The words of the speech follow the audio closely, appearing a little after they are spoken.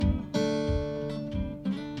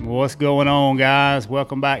What's going on, guys?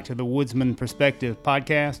 Welcome back to the Woodsman Perspective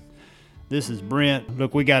Podcast. This is Brent.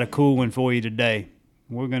 Look, we got a cool one for you today.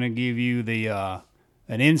 We're going to give you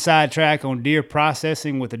an inside track on deer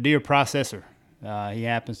processing with a deer processor. He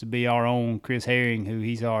happens to be our own Chris Herring, who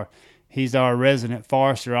he's our resident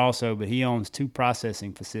forester also, but he owns 2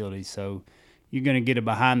 processing facilities. So you're going to get a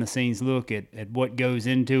behind-the-scenes look at what goes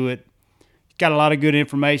into it. Got a lot of good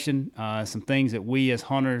information, some things that we as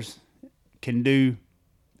hunters can do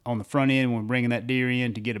on the front end when we're bringing that deer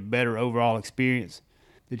in to get a better overall experience.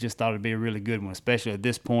 They just thought it'd be a really good one, especially at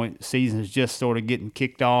this point. The season is just sort of getting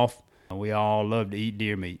kicked off. We all love to eat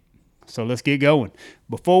deer meat. So let's get going.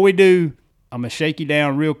 Before we do, I'm going to shake you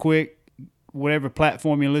down real quick. Whatever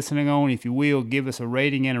platform you're listening on, if you will, give us a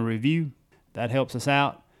rating and a review. That helps us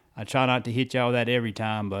out. I try not to hit y'all with that every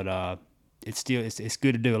time, but it's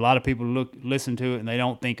good to do. A lot of people listen to it and they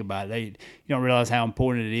don't think about it. You don't realize how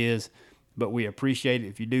important it is. But we appreciate it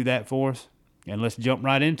if you do that for us. And let's jump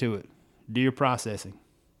right into it. Deer processing.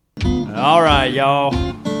 All right, y'all.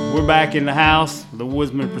 We're back in the house, the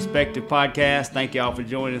Woodsman Perspective Podcast. Thank y'all for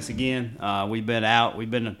joining us again. We've been out. We've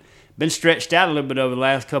been stretched out a little bit over the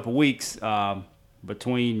last couple of weeks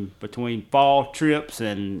between fall trips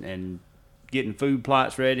and getting food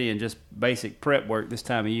plots ready and just basic prep work. This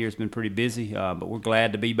time of year has been pretty busy, but we're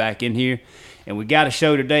glad to be back in here. And we got a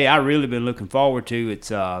show today I really been looking forward to. It's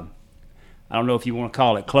I don't know if you want to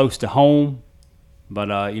call it close to home, but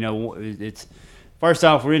it's first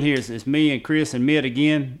off, we're in here. It's me and Chris and Mitt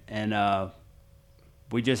again, and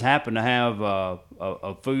we just happen to have a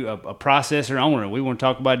processor owner. We want to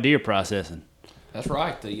talk about deer processing. That's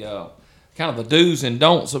right. The kind of the do's and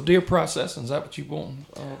don'ts of deer processing. Is that what you want?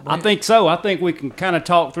 I think so. I think we can kind of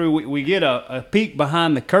talk through. We get a peek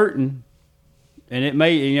behind the curtain, and it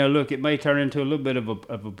may it may turn into a little bit of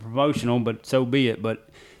a promotional, but so be it. But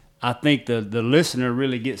I think the listener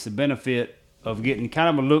really gets the benefit of getting kind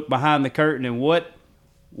of a look behind the curtain and what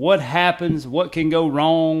happens, what can go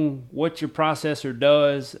wrong, what your processor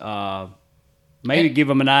does. Maybe give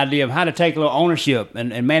them an idea of how to take a little ownership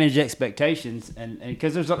and manage expectations. And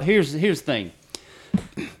because here's the thing,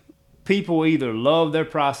 people either love their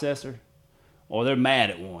processor or they're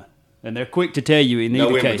mad at one. And they're quick to tell you in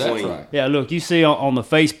either case. That's right. Yeah, look, you see on the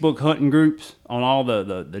Facebook hunting groups, on all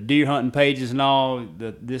the deer hunting pages and all,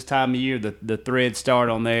 this time of year, the threads start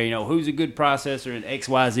on there, who's a good processor in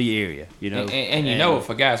XYZ area, And if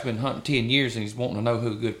a guy's been hunting 10 years and he's wanting to know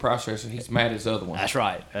who a good processor, he's mad at his other one. That's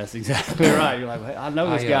right. That's exactly right. You're like, I know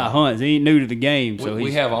this guy hunts. He ain't new to the game.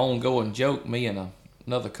 We have an ongoing joke, me and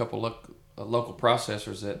another couple of local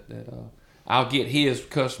processors that I'll get his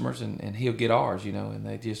customers and he'll get ours, and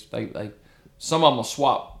they some of them will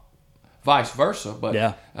swap vice versa, but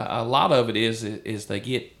yeah. A lot of it is they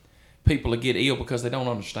get people to get ill because they don't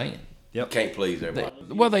understand. Yep. Can't please everybody.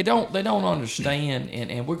 They don't understand,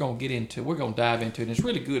 and we're gonna dive into it. And it's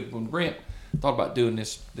really good when Brent thought about doing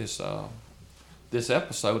this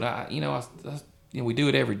episode. We do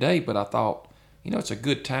it every day, but I thought it's a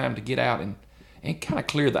good time to get out and kind of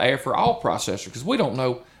clear the air for all processors because we don't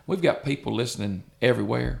know. We've got people listening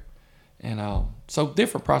everywhere, and so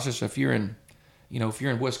different processors. If you're in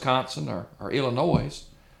Wisconsin or Illinois,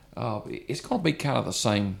 it's going to be kind of the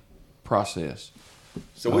same process.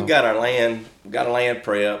 So we got our land. We got a land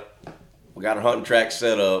prep. We got our hunting track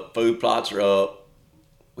set up. Food plots are up.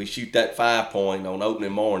 We shoot that 5-point on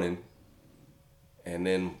opening morning, and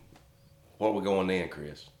then where are we going then,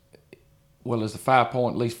 Chris? Well, is the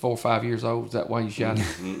 5-point at least 4 or 5 years old? Is that why you shot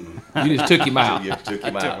him? You just took him out. You took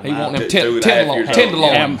him out. He wanted them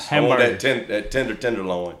tenderloins. That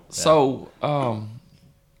tenderloin. So, our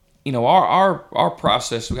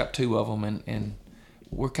process, we got 2 of them, and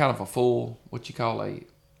we're kind of a full, what you call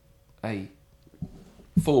a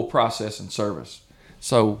full processing service.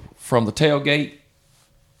 So from the tailgate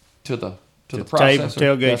to the processor,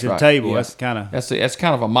 tailgate to the table. Yeah. That's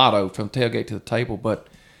kind of a motto, from tailgate to the table, but.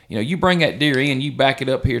 You bring that deer in, you back it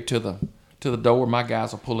up here to the door. My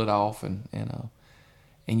guys will pull it off, and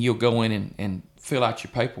you'll go in and fill out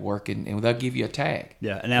your paperwork, and they'll give you a tag.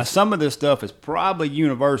 Yeah. And now some of this stuff is probably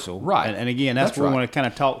universal, right? And again, that's what we want to kind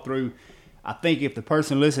of talk through. I think if the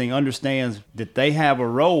person listening understands that they have a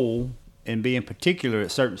role in being particular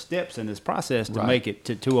at certain steps in this process to make it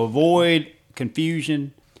to avoid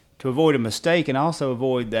confusion, to avoid a mistake, and also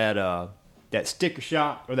avoid that sticker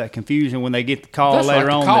shock or that confusion when they get the call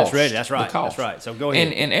later on that's ready. That's right. That's right. So go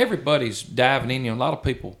ahead. And everybody's diving in. A lot of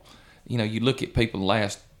people, you look at people the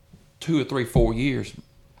last 2 or 3, 4 years,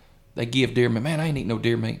 they give deer meat. Man, I ain't eating no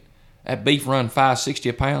deer meat. That beef run $5.60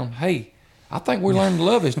 a pound. Hey, I think we're learning to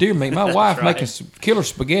love this deer meat. My wife making some killer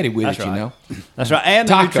spaghetti with That's it, right. you know. That's right, and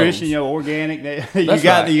the Tacos. nutrition, organic. You That's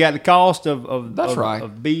got right. you got the cost of That's right.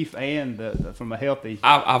 of beef and from a healthy.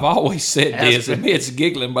 I've always said this, Aspect. and it's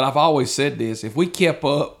giggling, but I've always said this. If we kept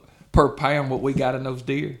up per pound what we got in those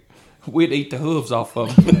deer, we'd eat the hooves off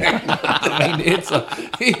of them. I mean,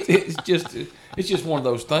 it's just one of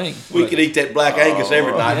those things. We could eat that black Angus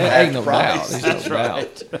every night. Yeah, for half ain't the no price. doubt. There's no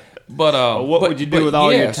doubt. But what would you do with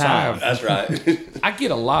all your yes, time? That's right. I get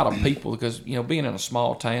a lot of people because being in a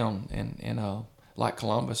small town and like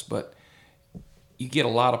Columbus, but you get a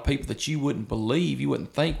lot of people that you wouldn't believe, you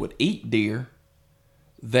wouldn't think would eat deer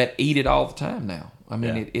that eat it all the time now. I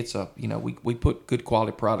mean, Yeah. it's a we put good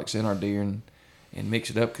quality products in our deer and mix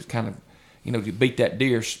it up because kind of you beat that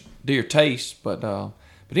deer taste. But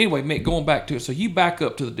anyway, Mick, going back to it, so you back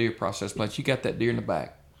up to the deer process plant. You got that deer in the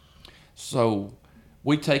back, so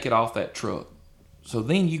we take it off that truck. So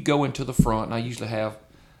then you go into the front, and I usually have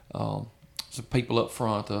some people up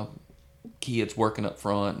front, kids working up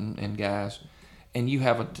front and guys, and you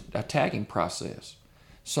have a tagging process.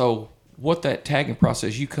 So what that tagging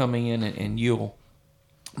process, you come in and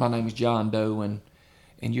my name is John Doe, and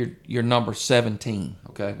you're number 17,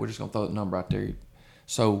 okay? We're just going to throw that number out there.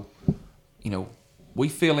 So, we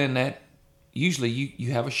fill in that. Usually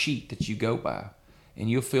you have a sheet that you go by, and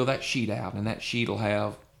you'll fill that sheet out, and that sheet will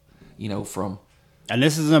have, from... And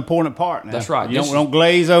this is an important part. Now. That's right. You This don't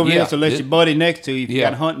glaze over yeah, this unless your buddy next to you. If you yeah.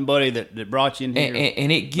 got a hunting buddy that brought you in here.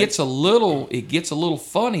 And it gets a little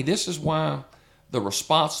funny. This is why the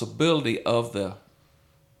responsibility of the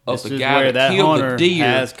This is guy where that that killed hunter the deer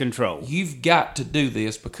has control. You've got to do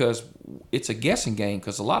this because it's a guessing game.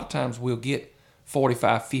 Because a lot of times we'll get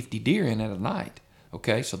 45, 50 deer in at a night.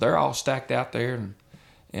 Okay, so they're all stacked out there,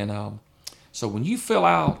 and so when you fill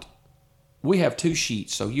out, we have 2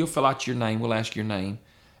 sheets. So you'll fill out your name. We'll ask your name,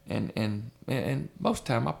 and most of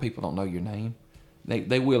the time my people don't know your name.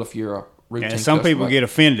 They will if you're a routine. And some people customer. get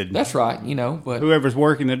offended. That's right, but Whoever's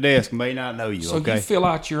working the desk may not know you. so Okay. you fill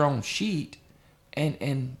out your own sheet,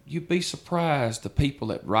 and you'd be surprised the people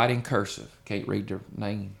that write in cursive, can't read their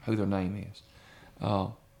name, who their name is,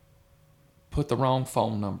 put the wrong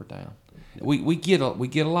phone number down. We get a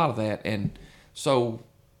lot of that, and so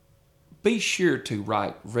be sure to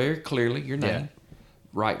write very clearly your name,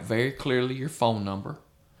 write very clearly your phone number,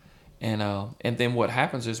 and then what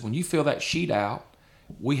happens is when you fill that sheet out,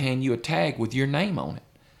 we hand you a tag with your name on it.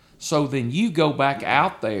 So then you go back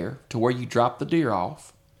out there to where you drop the deer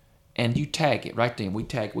off, and you tag it right then. We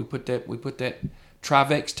put that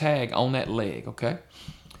Trivex tag on that leg, okay?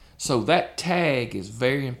 So that tag is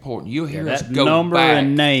very important. You'll hear us that go number back.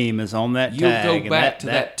 and name is on that You'll tag. go and back to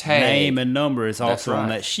that tag. Name and number is That's also on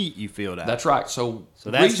right. that sheet you filled out. That's right. So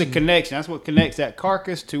that's the connection. That's what connects that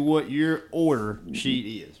carcass to what your order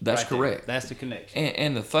sheet is. That's right there. correct. That's the connection.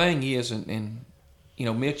 And the thing is, and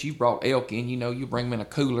Mitch, you brought elk in. You bring them in a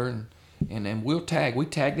cooler, and we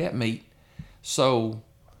tag that meat. So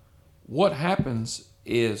what happens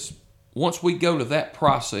is once we go to that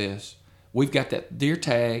process, we've got that deer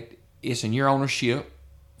tagged. It's in your ownership.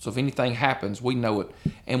 So if anything happens, we know it.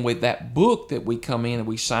 And with that book that we come in and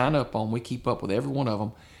we sign up on, we keep up with every one of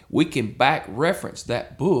them. We can back reference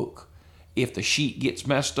that book if the sheet gets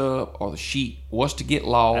messed up or the sheet was to get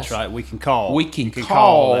lost. That's right. We can call. We can You can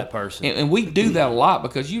call that person. and we do that a lot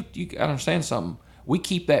because you gotta understand something. We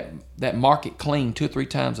keep that market clean 2 or 3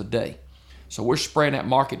 times a day, so we're spraying that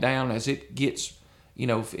market down as it gets,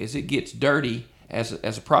 as it gets dirty as a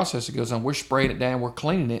processor goes on. We're spraying it down. We're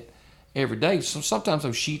cleaning it every day. So sometimes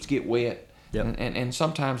those sheets get wet, Yep. and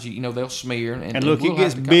sometimes they'll smear. And look, we'll it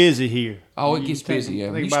gets have to busy here. Oh, it You gets think- busy.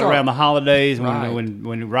 Yeah, Think about around the holidays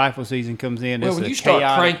when rifle season comes in. Well, It's when a you start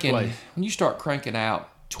chaotic cranking, place. when you start cranking out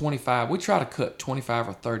 25, we try to cut 25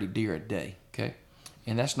 or 30 deer a day. Okay,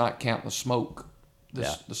 and that's not counting the smoke, the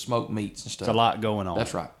smoked meats and stuff. It's a lot going on.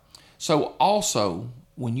 That's right. So also,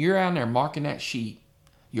 when you're out there marking that sheet,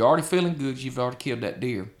 you're already feeling good. You've already killed that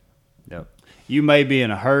deer. Yep. You may be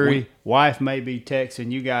in a hurry. Wife may be texting.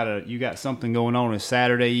 You got something going on. It's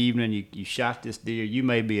Saturday evening. You shot this deer. You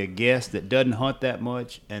may be a guest that doesn't hunt that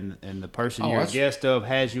much, and the person you're a guest of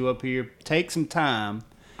has you up here. Take some time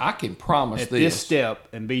I can promise at this step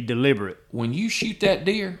and be deliberate. when you shoot that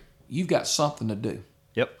deer, you've got something to do.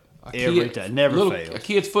 Yep. Every time. Never fails. A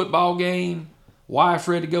kid's football game, wife's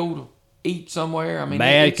ready to go to eat somewhere. I mean,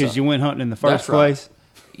 Mad it's because a- you went hunting in the first That's right.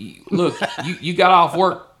 place. Look, you got off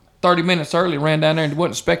work 30 minutes early, ran down there and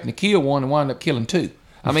wasn't expecting to kill one and wound up killing 2.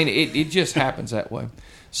 I mean, it just happens that way.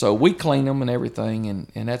 So we clean them and everything,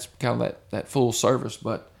 and that's kind of that full service.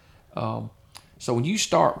 But so when you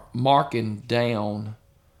start marking down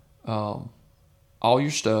all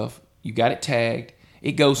your stuff, You got it tagged.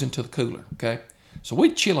 It goes into the cooler, okay? So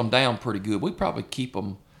we chill them down pretty good. We probably keep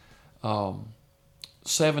them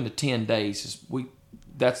 7 to 10 days.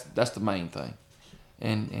 That's the main thing.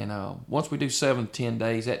 And once we do 7 to 10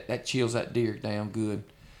 days, that chills that deer down good.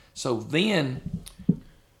 So then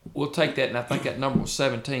we'll take that, and I think that number was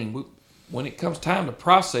 17. When it comes time to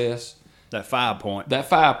process That 5 point.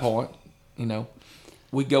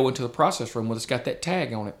 We go into the process room where it's got that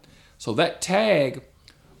tag on it. So that tag,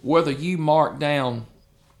 whether you mark down,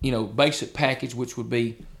 basic package, which would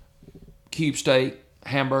be cube steak,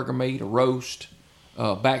 hamburger meat, a roast,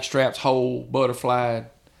 back straps whole, butterfly,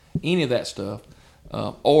 any of that stuff,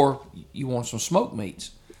 or you want some smoked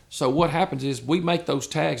meats. So what happens is we make those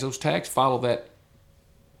tags. Those tags follow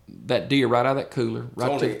that deer right out of that cooler. Right. So I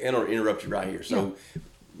want to interrupt you right here. So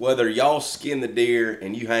whether y'all skin the deer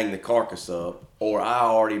and you hang the carcass up, or I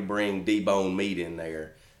already bring deboned meat in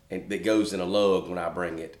there and that goes in a lug when I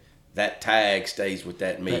bring it, that tag stays with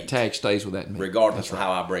that meat. That tag stays with that meat. Regardless of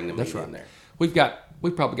how I bring the meat in there. We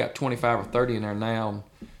probably got 25 or 30 in there now, and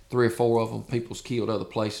 3 or 4 of them people's killed other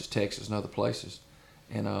places, Texas and other places.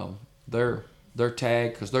 And they're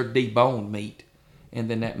tagged because they're deboned meat. And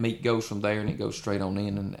then that meat goes from there and it goes straight on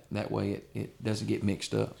in, and that way it doesn't get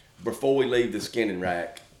mixed up. Before we leave the skinning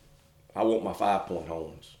rack, I want my 5-point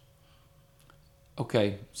horns.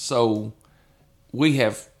 Okay, so we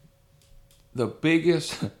have the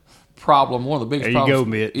biggest problem, one of the biggest problems. There you problems.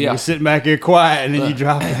 go, Mitt. Yeah. You're sitting back here quiet, and then you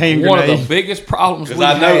drop the hand grenade. One of the biggest problems we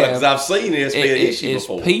have. Because I've seen this be an issue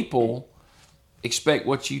before. Is people expect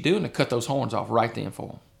what you do and to cut those horns off right then for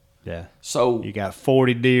them. Yeah. So you got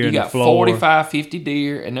 40 deer in the floor. You got 45, 50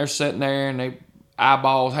 deer, and they're sitting there and they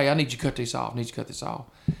eyeballs, hey, I need you to cut this off.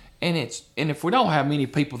 And if we don't have many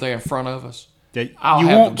people there in front of us, you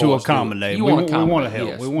want to accommodate. You want to accommodate. We want to help.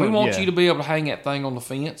 Yes. We want you to be able to hang that thing on the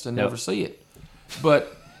fence and never see it.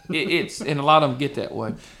 But it's and a lot of them get that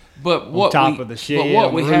way. But what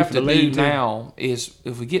we have to do now is,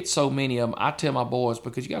 if we get so many of them, I tell my boys,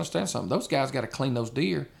 because you got to understand something. Those guys got to clean those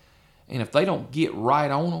deer, and if they don't get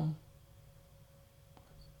right on them,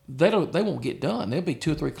 they won't get done. They'll be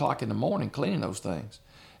 2 or 3 o'clock in the morning cleaning those things,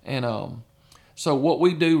 and so what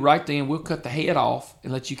we do right then, we'll cut the head off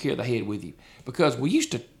and let you carry the head with you, because we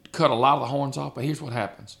used to cut a lot of the horns off. But here's what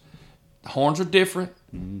happens: the horns are different,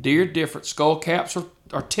 deer different, skull caps are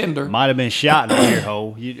tender. Might have been shot in the ear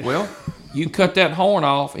hole. Well, you cut that horn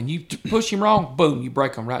off and you push him wrong, boom, you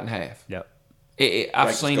break them right in half. Yep.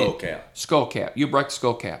 I've seen it. Skull cap. You break the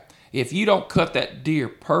skull cap. If you don't cut that deer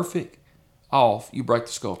perfect off, you break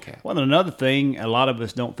the skull cap. Well, another thing, a lot of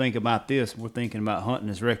us don't think about this. We're thinking about hunting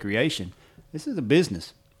as recreation. This is a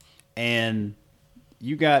business. And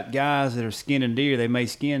you got guys that are skinning deer. They may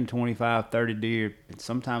skin 25, 30 deer, and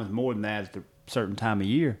sometimes more than that at a certain time of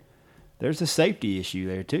year. There's a safety issue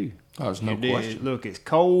there, too. Oh, there's no question. Look, it's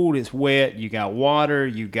cold, it's wet, you got water,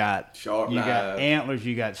 you got got antlers,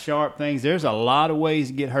 you got sharp things. There's a lot of ways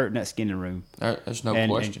to get hurt in that skinning room. There's no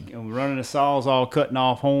question. And running the sawzall, cutting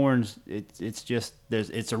off horns,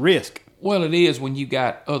 it's a risk. Well, it is when you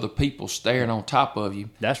got other people staring on top of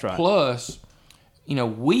you. That's right. Plus,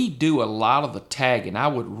 we do a lot of the tagging. I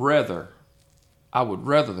would rather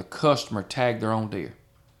the customer tag their own deer.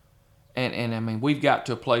 And I mean, we've got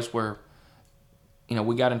to a place where,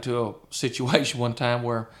 we got into a situation one time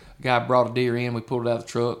where a guy brought a deer in, we pulled it out of the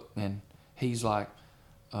truck, and he's like,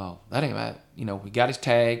 oh, that ain't my, we got his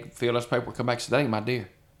tag, filled out his paperwork, come back and said, that ain't my deer.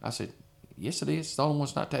 I said, yes, it is. It's the only one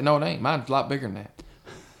that's not tagged. No, it ain't. Mine's a lot bigger than that.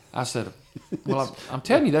 I said, well, I'm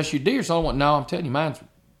telling you, that's your deer. It's the only one. No, I'm telling you, mine's,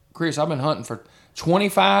 Chris, I've been hunting for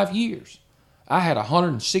 25 years. I had a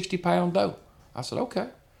 160-pound doe. I said, okay.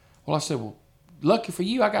 Well, I said, well, lucky for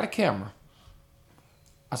you, I got a camera.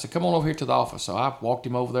 I said, come on over here to the office. So I walked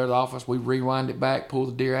him over there to the office. We rewind it back, pulled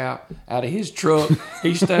the deer out of his truck.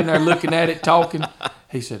 He's standing there looking at it, talking.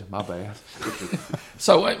 He said, my bad.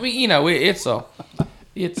 So, I mean,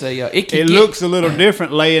 it looks a little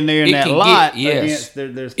different laying there in that lot. Yes.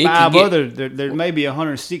 There's 5 other, there may be a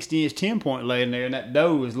 160-inch 10-point laying there, and that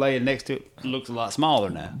doe is laying next to it. It looks a lot smaller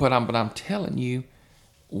now. But I'm telling you,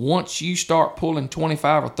 once you start pulling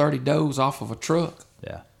 25 or 30 does off of a truck,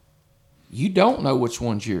 yeah, you don't know which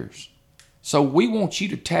one's yours. So we want you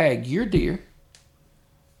to tag your deer.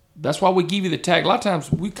 That's why we give you the tag. A lot of times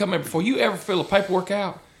we come in before you ever fill the paperwork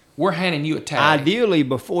out, we're handing you a tag. Ideally,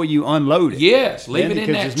 before you unload it. Yes, leave it in that truck.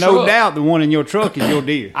 Because there's no doubt the one in your truck is your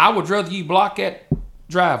deer. I would rather you block that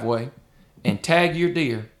driveway and tag your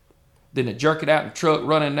deer than to jerk it out in the truck,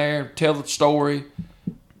 run in there, tell the story.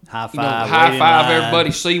 High five. High five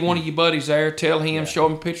everybody. See one of your buddies there. Tell him, show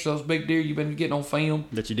him pictures of those big deer you've been getting on film.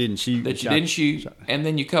 That you didn't shoot. And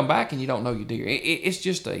then you come back and you don't know your deer. It's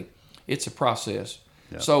just It's a process.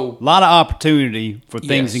 So a lot of opportunity for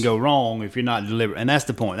things Yes. to go wrong if you're not delivering, and that's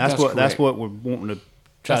the point. That's That's what we're wanting to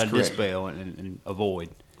try That's to correct. dispel and avoid.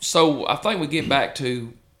 So I think we get back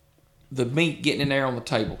to the meat getting in there on the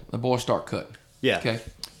table. The boys start cutting. Yeah. Okay.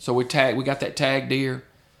 So we got that tag deer.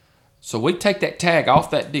 So we take that tag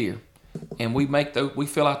off that deer, and we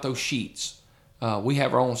fill out those sheets. We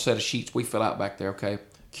have our own set of sheets we fill out back there. Okay.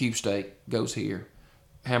 Cube steak goes here,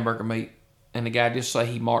 hamburger meat, and the guy just say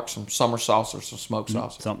he marks some summer sauce or some smoked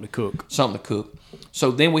sauce. Something to cook. Something to cook.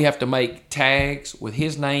 So then we have to make tags with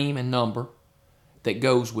his name and number that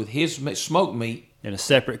goes with his smoked meat In a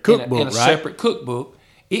separate cookbook, in a right? separate cookbook.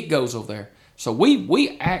 It goes over there. So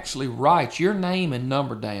we actually write your name and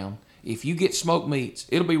number down. If you get smoked meats,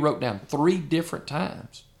 it'll be wrote down 3 different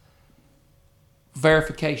times.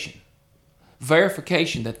 Verification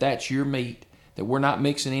that that's your meat, that we're not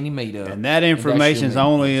mixing any meat up. And that that's your information is meat.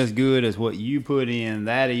 only as good as what you put in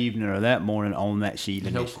that evening or that morning on that sheet.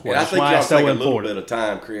 No initially. question. And I That's think why y'all it's so take a little important. bit of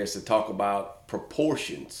time, Chris, to talk about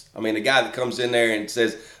proportions. I mean, the guy that comes in there and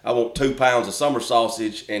says, I want 2 pounds of summer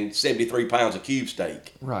sausage and 73 pounds of cube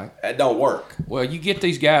steak. Right. That don't work. Well, you get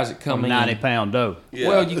these guys that come in. 90-pound dough. Yeah.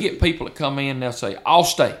 Well, you get people that come in and they'll say, all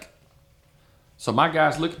steak. So my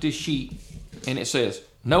guys look at this sheet and it says,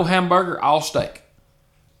 no hamburger, all steak.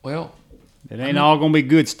 Well, It ain't all gonna be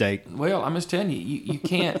good steak. I'm just telling you,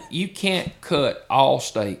 you can't cut all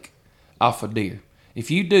steak off a deer. If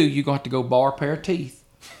you do, you're going to have to go bar a pair of teeth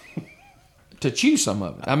to chew some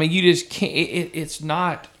of it. I mean, you just can't. It's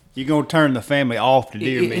not. You're gonna turn the family off the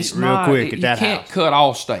deer meat It's real not, quick at that You can't house. cut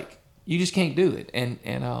all steak. You just can't do it.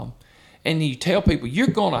 And you tell people you're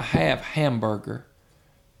going to have hamburger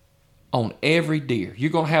on every deer. You're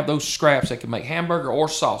going to have those scraps that can make hamburger or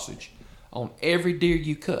sausage on every deer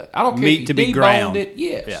you cut. I don't care Meat if you to be deboned ground. it.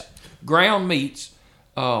 Yes, Yeah. ground meats.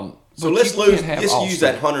 So but let's you can't have all use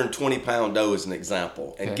steak. that 120-pound dough as an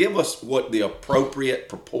example and Okay. give us what the appropriate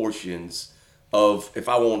proportions of, if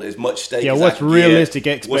I want as much steak Yeah, as what's I can realistic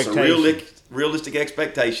get, what's a expectation? realistic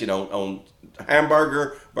expectation on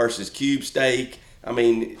hamburger versus cube steak. I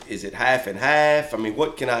mean, is it half and half? I mean,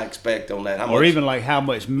 what can I expect on that? How Or much? even like how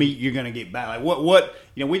much meat you're gonna get back. Like what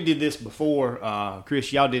we did this before.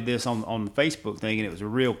 Chris, y'all did this on the Facebook thing, and it was a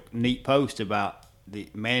real neat post about the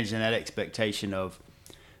managing that expectation of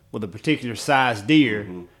with a particular size deer.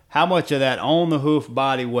 Mm-hmm. How much of that on the hoof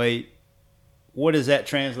body weight? What does that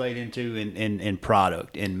translate into in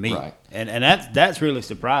product in meat? Right. And that's really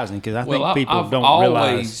surprising because I think Well, people I've don't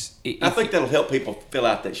realize. always. I think that'll help people fill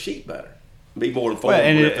out that sheet better, be more informed. Well,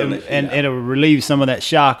 and, when it, they fill that sheet and out. it'll relieve some of that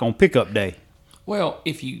shock on pickup day. Well,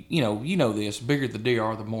 if you know this, the bigger the deer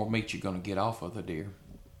are, the more meat you're going to get off of the deer.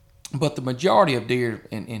 But the majority of deer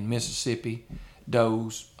in Mississippi,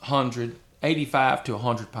 does 85 to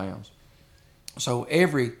 100 pounds. So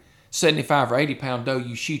every 75 or 80 pound doe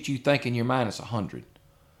you shoot, you think in your mind it's 100.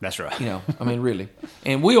 That's right. You know, I mean, really.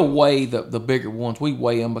 And we'll weigh the bigger ones. We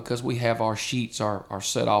weigh them because we have our sheets are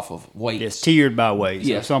set off of weights. It's tiered by weight. So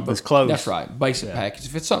Yeah, if something's but close. That's right. Basic package.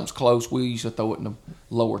 If it's something's close, we usually throw it in the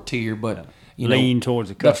lower tier. But you know, Lean towards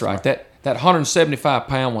the That's customer. right. That 175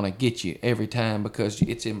 pound one I get you every time because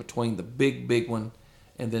it's in between the big one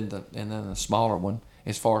and then the smaller one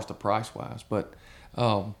as far as the price wise. But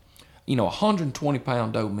 120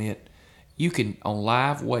 pound doe mitt, you can on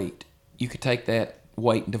live weight, you could take that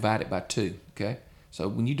weight and divide it by 2. Okay, so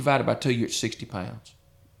when you divide it by 2, you're at 60 pounds.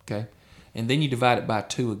 Okay, and then you divide it by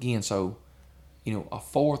 2 again. So a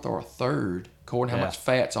fourth or a third, according to how Yeah. much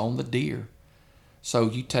fat's on the deer. So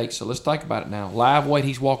let's think about it now. Live weight,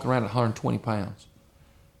 he's walking around at 120 pounds.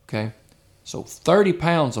 Okay, so 30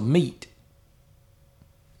 pounds of meat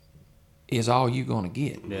is all you're going to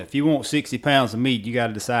get. Yeah, if you want 60 pounds of meat, you got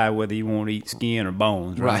to decide whether you want to eat skin or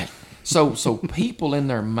bones, right? Right. So people in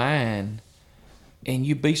their mind, and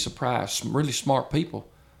you'd be surprised, some really smart people,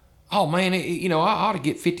 oh man, I ought to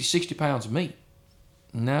get 50, 60 pounds of meat.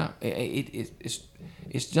 No,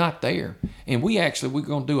 it's not there. And we're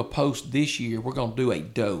going to do a post this year. We're going to do a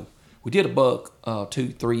doe. We did a buck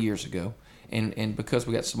 2-3 years ago, and because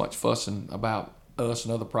we got so much fussing about us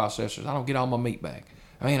and other processors, I don't get all my meat back.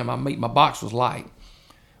 My box was light.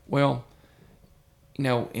 Well,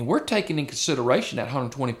 and we're taking in consideration that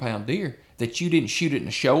 120 pound deer that you didn't shoot it in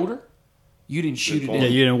the shoulder, you didn't shoot it Yeah,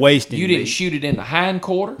 in, you didn't waste any you didn't meat. shoot it in the hind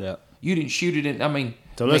quarter, Yeah. you didn't shoot it in.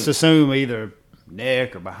 So let's assume either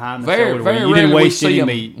neck or behind the very shoulder where you rarely didn't we waste see any them.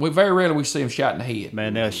 meat. Very rarely we see them shot in the head.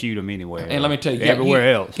 Man, they'll shoot them anywhere. And let me tell you,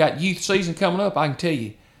 everywhere else. Got youth season coming up. I can tell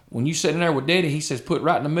you, when you sitting there with Daddy, he says put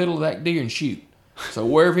right in the middle of that deer and shoot. So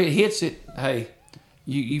wherever it hits it, hey,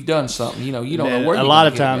 you've done something. You don't know where. A lot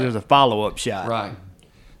of times there's a follow-up shot. Right.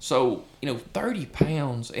 So 30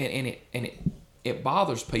 pounds, and it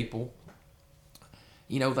bothers people.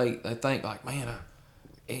 They think like, man,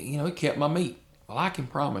 it kept my meat. Well, I can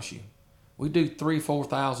promise you, we do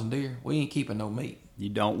 3,000-4,000 deer. We ain't keeping no meat. You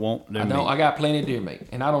don't want their I don't. meat. I got plenty of deer meat,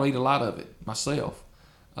 and I don't eat a lot of it myself.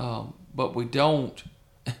 But we don't.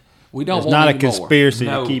 We don't. It's want not a any more. conspiracy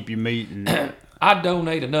No. to keep your meat. And I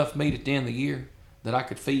donate enough meat at the end of the year that I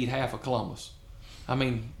could feed half of Columbus. I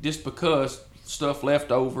mean, just because stuff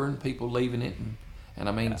left over and people leaving it, and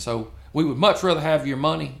I mean, so we would much rather have your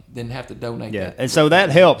money than have to donate. yeah, that. and so that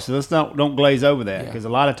helps. Let's don't glaze over that, Yeah. because a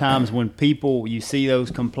lot of times when you see those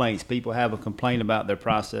complaints, people have a complaint about their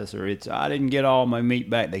processor. It's, I didn't get all my meat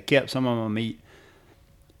back. They kept some of my meat.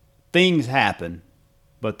 Things happen,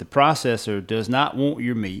 but the processor does not want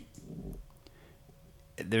your meat.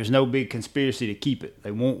 There's no big conspiracy to keep it.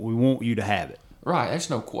 We want you to have it. Right, that's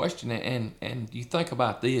no question. And you think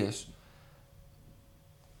about this,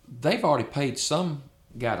 they've already paid some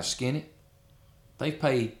guy to skin it. They've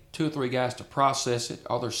paid 2 or 3 guys to process it,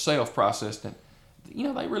 or they're self-processing it.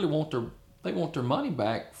 They really want their money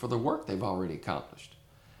back for the work they've already accomplished.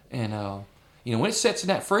 And when it sits in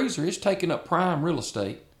that freezer, it's taking up prime real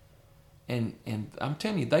estate. And I'm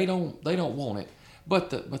telling you, they don't want it. But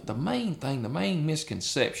the main thing, the main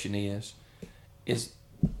misconception is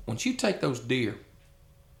once you take those deer,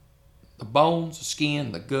 the bones, the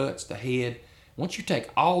skin, the guts, the head, once you take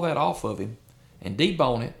all that off of him and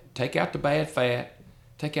debone it, take out the bad fat,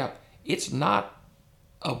 it's not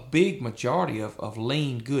a big majority of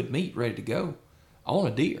lean, good meat ready to go on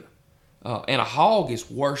a deer. And a hog is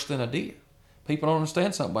worse than a deer. People don't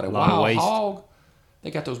understand something about it. A lot of Wild waste. hog,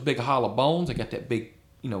 they got those big hollow bones, they got that big,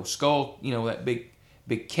 skull, that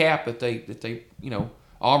big cap that they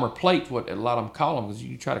armor plate, what a lot of them call them, because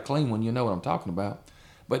you try to clean one, you know what I'm talking about.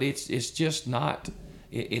 But it's just not,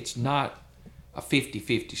 it's not a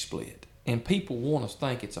 50-50 split. And people want to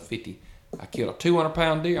think it's a 50. I killed a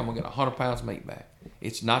 200-pound deer, I'm going to get 100 pounds of meat back.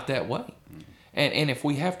 It's not that way. And if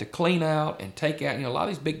we have to clean out and take out, a lot of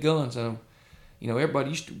these big guns,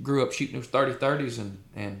 everybody grew up shooting those 30-30s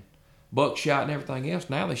and buckshot and everything else.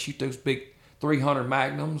 Now they shoot those big 300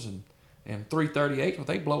 Magnums and 338s. Well,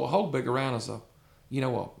 they blow a hole big around as a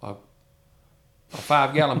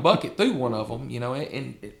 5-gallon bucket through one of them,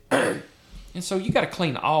 and so you got to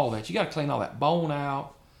clean all that. You got to clean all that bone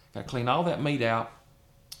out. Got to clean all that meat out.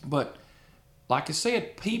 But like I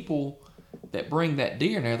said, people that bring that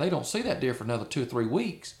deer in there, they don't see that deer for another 2 or 3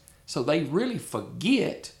 weeks, so they really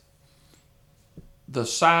forget the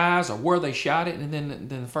size or where they shot it, and then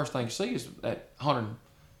the first thing you see is that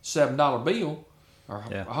 $107 bill. Or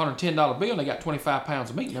 $110 bill, and they got 25 pounds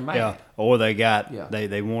of meat in their mouth. Yeah, or they got Yeah.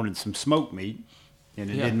 they wanted some smoked meat, and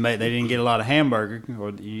Yeah. they didn't get a lot of hamburger,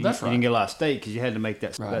 or you That's right. didn't get a lot of steak because you had to make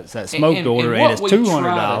that Right. that smoked order, and what it's we try to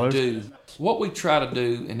 $200. do- What we try to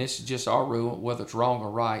do, and this is just our rule, whether it's wrong or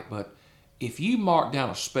right, but if you mark down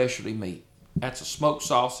a specialty meat, that's a smoked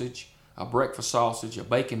sausage, a breakfast sausage, a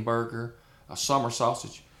bacon burger, a summer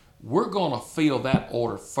sausage, we're going to fill that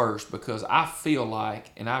order first, because I feel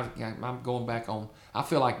like, and I'm going back on, I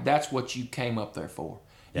feel like that's what you came up there for.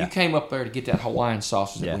 Yeah. You came up there to get that Hawaiian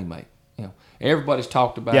sausage that Yeah. we make. Everybody's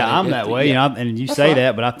talked about it. Yeah, I'm that way, Yeah. and you That's say right.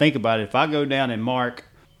 that, but I think about it. If I go down and mark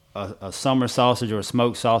a summer sausage or a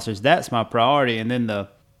smoked sausage, that's my priority, and then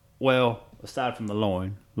aside from the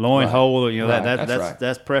loin Right. whole, Right, that's that's right.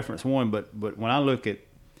 that's preference one. But when I look at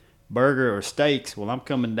burger or steaks, well, I'm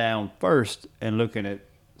coming down first and looking at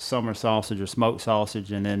summer sausage or smoked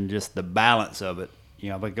sausage, and then just the balance of it.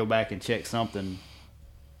 If I go back and check something,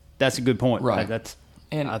 that's a good point. Right. I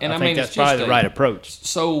I think mean, that's it's probably just the right approach.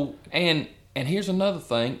 So, and here's another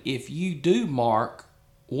thing: if you do mark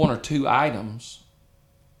 1 or 2 items,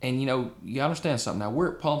 and you understand something. Now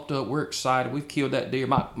we're pumped up, we're excited. We've killed that deer.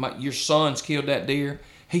 Your son's killed that deer.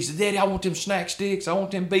 He said, "Daddy, I want them snack sticks. I want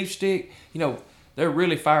them beef stick." They're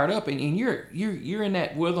really fired up, and you're in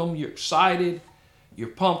that with them. You're excited. You're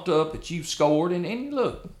pumped up that you've scored, and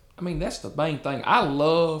look, I mean, that's the main thing. I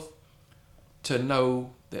love to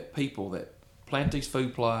know that people that plant these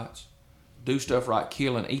food plots, do stuff right,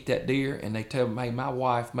 kill and eat that deer, and they tell me, "Hey, my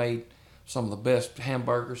wife made some of the best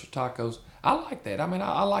hamburgers or tacos." I like that. I mean,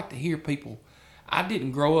 I like to hear people. I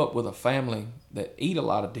didn't grow up with a family that eat a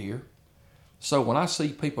lot of deer, so when I see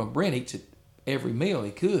people, and Brent eats it every meal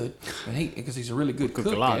he could, and because he's a really good cook a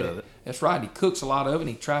lot at of it. That's right. He cooks a lot of it, and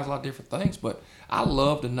he tries a lot of different things. But I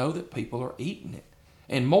love to know that people are eating it,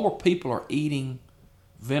 and more people are eating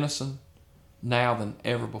venison now than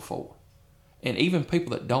ever before. And even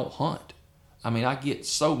people that don't hunt. I mean, I get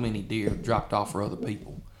so many deer dropped off for other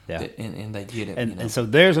people, Yeah. and they get it. And so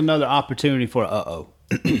there's another opportunity for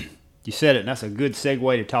you said it, and that's a good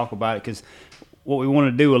segue to talk about it, because what we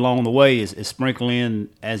want to do along the way is sprinkle in,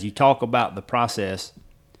 as you talk about the process,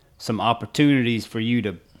 some opportunities for you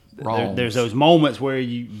to. There's those moments where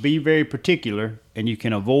you be very particular, and you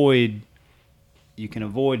can avoid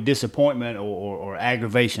disappointment or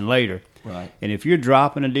aggravation later. Right. And if you're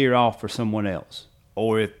dropping a deer off for someone else,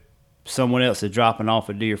 or if someone else is dropping off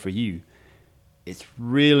a deer for you, it's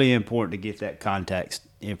really important to get that contact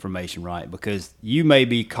information right, because you may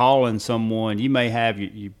be calling someone, you may have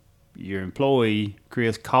your employee,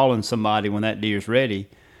 Chris, calling somebody when that deer's ready.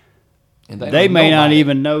 And they may not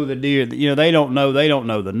even know the deer. They don't know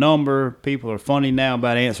the number. People are funny now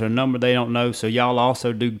about answering a number they don't know. So y'all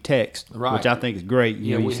also do text, right, which I think is great.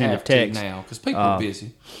 You send a text now because people are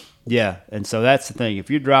busy. Yeah, and so that's the thing. If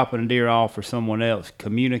you're dropping a deer off for someone else,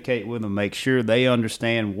 communicate with them. Make sure they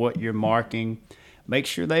understand what you're marking. Make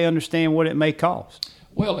sure they understand what it may cost.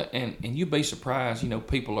 Well, and you'd be surprised.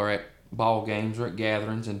 People are at ball games or at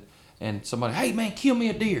gatherings, and somebody, hey man, kill me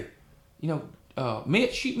a deer.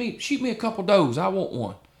 Mitch, shoot me a couple does. I want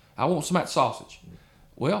one. I want some of that sausage.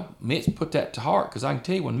 Well, Mitch put that to heart, because I can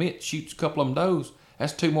tell you, when Mitch shoots a couple of them does,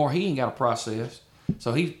 that's 2 more he ain't got to process.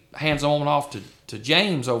 So he hands on off to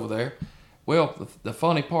James over there. Well, the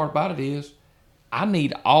funny part about it is, I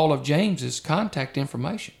need all of James's contact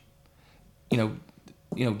information.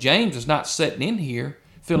 James is not sitting in here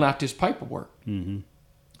filling out this paperwork. Mm-hmm.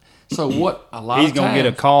 So what a lot he's of times, going to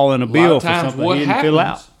get a call and a bill for something he didn't fill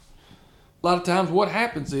out. A lot of times what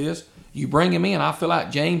happens is, you bring him in, I fill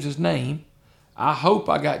out James's name. I hope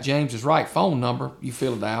I got James's right phone number. You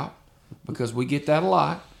fill it out, because we get that a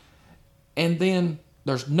lot. And then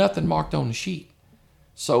there's nothing marked on the sheet.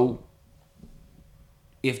 So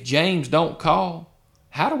if James don't call,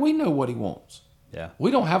 how do we know what he wants? Yeah. We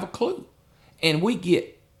don't have a clue. And we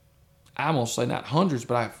get, I'm going to say not hundreds,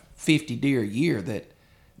 but I have 50 deer a year that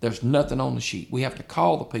there's nothing on the sheet. We have to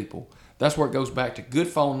call the people. That's where it goes back to good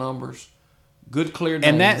phone numbers, good clear names.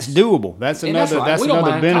 And that's doable. That's another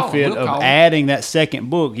benefit of adding that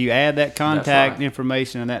second book. You add that contact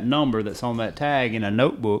information and that number that's on that tag in a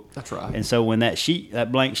notebook. That's right. And so when that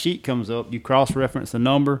blank sheet comes up, you cross-reference the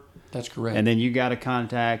number. That's correct. And then you got a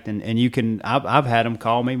contact, and you can. I've had them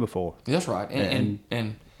call me before. That's right. And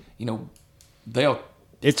they'll.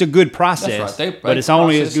 It's a good process, but it's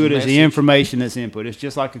only as good as the information that's input. It's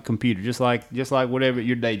just like a computer, just like whatever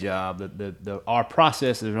your day job. Our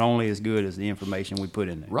processes are only as good as the information we put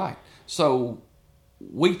in there. Right. So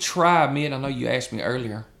we try, I know you asked me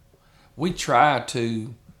earlier, we try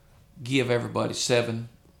to give everybody 7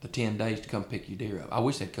 to 10 days to come pick your deer up. I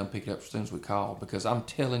wish they'd come pick it up as soon as we call, because I'm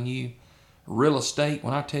telling you, real estate,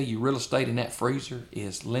 when I tell you real estate in that freezer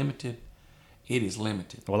is limited, it is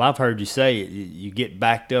limited. Well, I've heard you say it. You get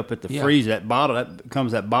backed up at the freezer. That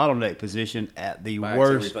becomes that bottleneck position at the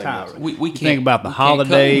worst time. We can't think about the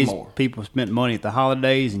holidays. People spent money at the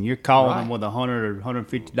holidays, and you're calling them with $100 or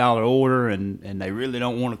 $150 order, and they really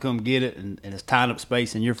don't want to come get it, and it's tying up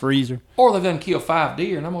space in your freezer. Or they've done kill 5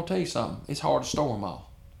 deer, and I'm gonna tell you something. It's hard to store them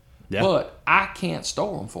all. Yeah. But I can't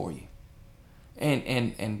store them for you.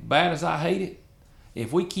 And bad as I hate it,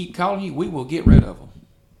 if we keep calling you, we will get rid of them.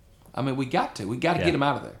 I mean, we got to get them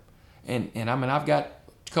out of there. And I mean, I've got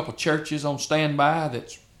a couple churches on standby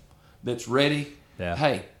that's ready. Yeah.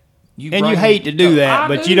 Hey, you hate to do that,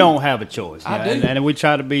 but you don't have a choice. I do. And we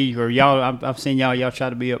try to be, or y'all, I've seen y'all try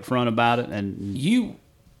to be upfront about it. And you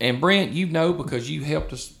and Brent, because you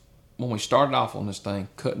helped us when we started off on this thing,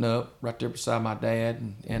 cutting up right there beside my dad,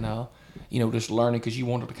 and just learning, because you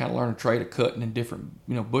wanted to kind of learn a trade of cutting and different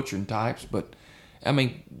butchering types. But I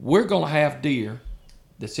mean, we're gonna have deer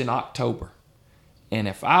that's in October, and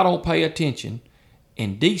if I don't pay attention,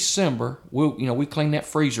 in December we clean that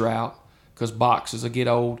freezer out, because boxes will get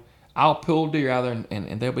old. I'll pull deer out there,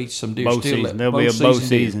 and there'll be some deer still left. There'll be a bow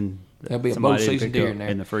season. There'll be a bow season deer in there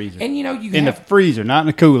in the freezer. And the freezer, not in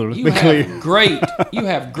the cooler. Let's be clear. You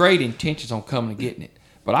have great intentions on coming and getting it,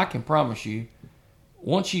 but I can promise you,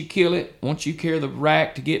 once you kill it, once you carry the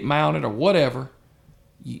rack to get mounted or whatever,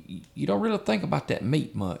 you don't really think about that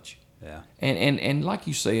meat much. Yeah. And like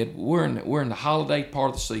you said, we're in the holiday part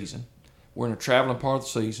of the season. We're in the traveling part of the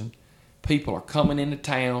season. People are coming into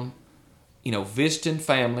town, visiting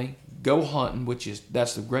family, go hunting,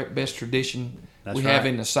 that's the best tradition we have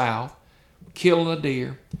in the South. Killing a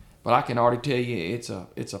deer, but I can already tell you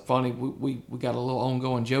it's a funny. We got a little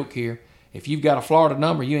ongoing joke here. If you've got a Florida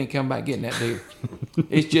number, you ain't coming back getting that deer.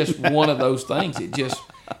 It's just one of those things. It just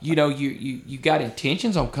you got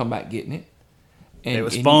intentions on coming back getting it. And it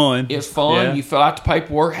was fun. It's fun. Yeah. You fill out the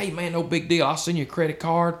paperwork. Hey man, no big deal. I'll send you a credit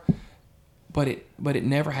card. But it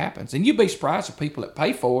never happens. And you'd be surprised at people that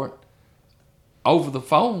pay for it over the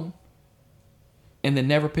phone and then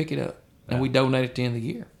never pick it up. And we donate at the end of the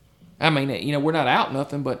year. I mean, we're not out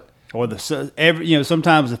nothing, but or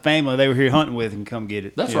sometimes the family they were here hunting with can come get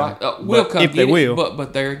it. that's right. We'll come if get they it. will.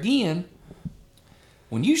 But there again,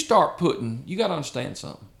 when you start putting, you got to understand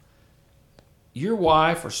something. Your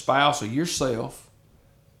wife or spouse or yourself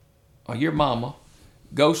or your mama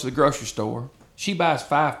goes to the grocery store. She buys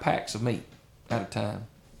 5 packs of meat at a time,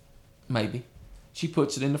 maybe. She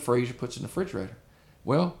puts it in the freezer, puts it in the refrigerator.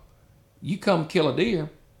 Well, you come kill a deer,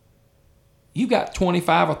 you got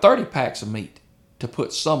 25 or 30 packs of meat to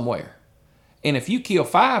put somewhere. And if you kill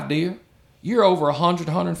 5 deer, you're over 100,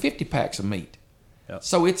 150 packs of meat. Yep.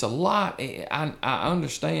 So it's a lot. I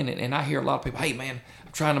understand it, and I hear a lot of people, hey, man,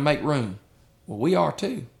 I'm trying to make room. Well, we are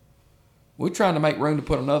too. We're trying to make room to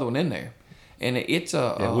put another one in there. And it's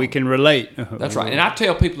a... we can relate. That's right. And I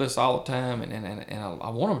tell people this all the time, and I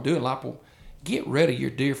want them to do it. Like, well, get rid of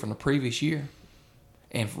your deer from the previous year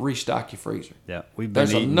and restock your freezer. Yeah, we've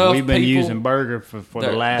been using burger for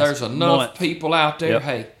the last There's enough month. people out there. Yep.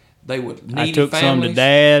 Hey, they would need I took families. some to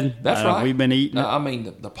Dad. That's right. We've been eating it. I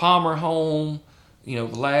mean, the Palmer home, the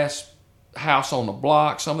last house on the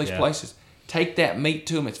block, some of these places. Take that meat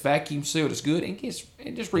to them. It's vacuum sealed. It's good, and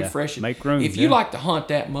just refresh it. Make room. If you like to hunt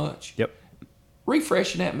that much, yep.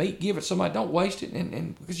 refreshing that meat, give it to somebody. Don't waste it,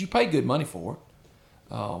 and because you pay good money for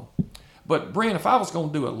it. But Brent, if I was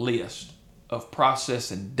going to do a list of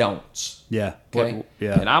process and don'ts, yeah, okay,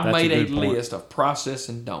 and I've made a list of process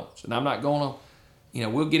and don'ts, and I'm not going to,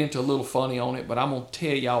 we'll get into a little funny on it, but I'm going to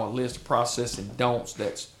tell y'all a list of process and don'ts.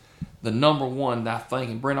 That's the number one that I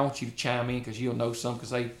think. And Brent, I want you to chime in because you'll know some because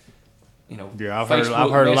they. I've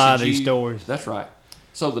heard a lot of these stories. That's right.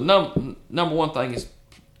 So the number one thing is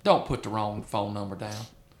don't put the wrong phone number down.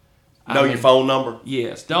 Know your phone number?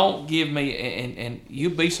 Yes. Don't give me, and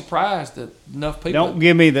you'll be surprised that enough people. Don't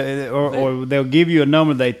give me or they'll give you a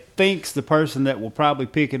number they think's the person that will probably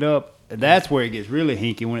pick it up. That's where it gets really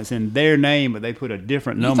hinky when it's in their name, but they put a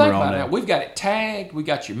different number on it. We've got it tagged. We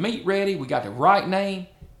got your meat ready. We got the right name.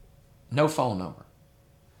 No phone number.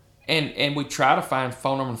 And we try to find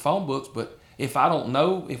phone number in phone books, but if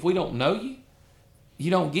we don't know you, you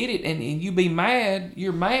don't get it, and you be mad,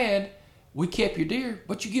 you're mad, we kept your deer,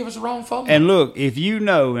 but you give us the wrong phone number. And look, if you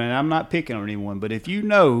know, and I'm not picking on anyone, but if you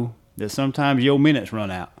know that sometimes your minutes run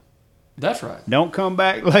out. That's right. Don't come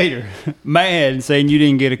back later mad and saying you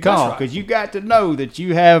didn't get a call, because you got to know that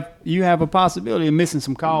you have a possibility of missing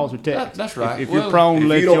some calls or texts. That's right. If you're prone to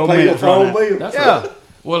let your minutes run out. That's right.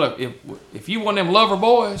 Well, if you one of them lover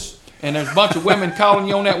boys and there's a bunch of women calling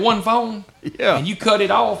you on that one phone, and you cut it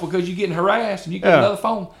off because you're getting harassed and you get another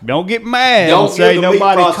phone, don't get mad. Don't say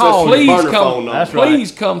nobody called.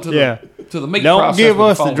 Please come to the meat. Don't give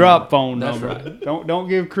us the drop phone number. That's right. Don't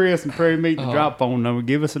give Chris and Prairie Meat the drop phone number.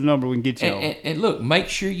 Give us a number we can get you on. And look, make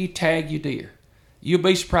sure you tag your deer. You'll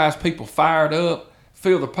be surprised people fired up,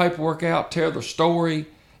 fill their paperwork out, tell their story.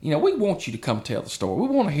 We want you to come tell the story. We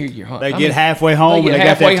want to hear your hunt. They get halfway home and they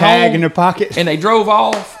got that tag in their pocket. And they drove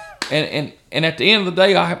off. And at the end of the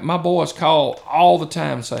day, my boys call all the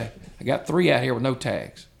time and say, I got 3 out here with no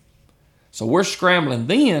tags. So we're scrambling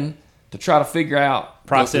then to try to figure out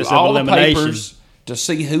process of all elimination. The papers to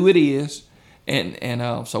see who it is.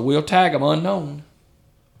 And so we'll tag them unknown.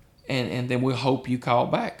 And then we'll hope you call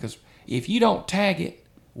back. Because if you don't tag it,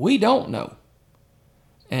 we don't know.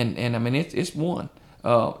 And I mean, it's one.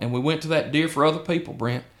 And we went to that deer for other people,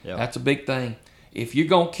 Brent. Yep. That's a big thing. If you're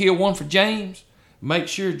going to kill one for James, make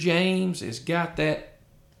sure James has got that,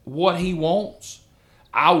 what he wants.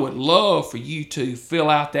 I would love for you to fill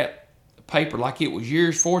out that paper like it was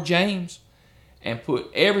yours for James and put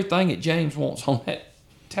everything that James wants on that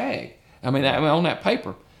tag. I mean on that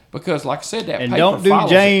paper. Because like I said, that and paper don't do follows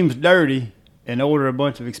James dirty and order a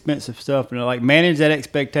bunch of expensive stuff, and manage that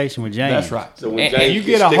expectation with James. That's right. So when and James you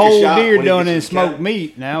get a whole deer done in in smoked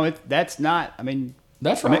meat. Now that's not. I mean,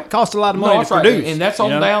 that's right. It costs a lot of money to produce, and that's on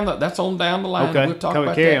down the line. Okay. We'll talk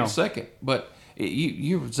about that in a second. But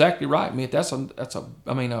you're exactly right, man.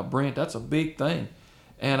 Brent, that's a big thing.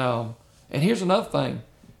 And here's another thing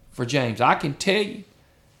for James. I can tell you,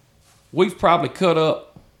 we've probably cut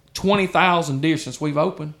up 20,000 deer since we've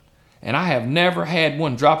opened, and I have never had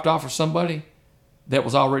one dropped off for somebody that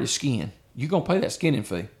was already skinned. You're going to pay that skinning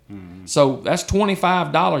fee. Mm-hmm. So that's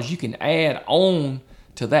 $25 you can add on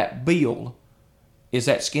to that bill is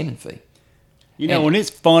that skinning fee. And it's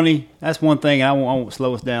funny, that's one thing, I won't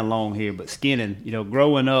slow us down long here, but skinning,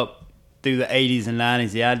 growing up through the 80s and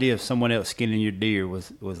 90s, the idea of someone else skinning your deer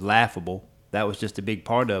was laughable. That was just a big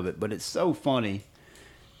part of it. But it's so funny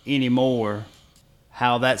anymore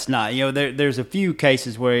how that's not. There's a few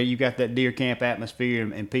cases where you got that deer camp atmosphere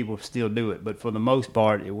and people still do it, but for the most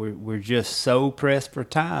part, we're just so pressed for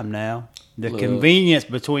time now. The convenience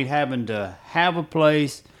between having to have a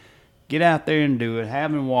place, get out there and do it,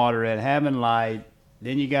 having water at, having light,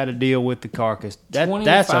 then you got to deal with the carcass.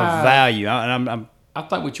 That's a value. I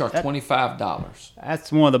think we charge $25.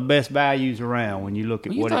 That's one of the best values around when you look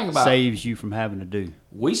at what it saves you from having to do.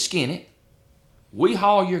 We skin it. We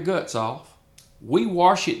haul your guts off. We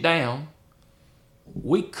wash it down.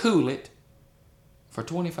 We cool it for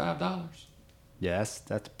 $25. Yeah, that's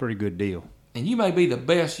a pretty good deal. And you may be the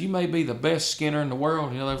best. You may be the best skinner in the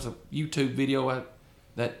world. There was a YouTube video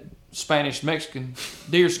that Spanish Mexican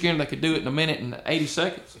deer skinner that could do it in a minute and 80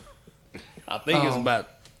 seconds. I think it's about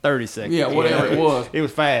 30 seconds. Yeah, whatever it was. It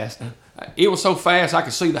was fast. It was so fast I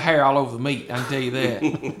could see the hair all over the meat. I can tell you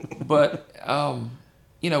that. But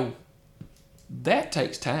that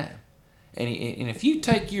takes time. And if you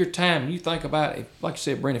take your time and you think about it, like you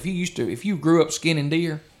said, Brent, if you grew up skinning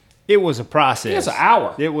deer, it was a process. It was an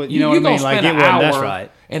hour. It was, you know what I mean? Like it was. That's right.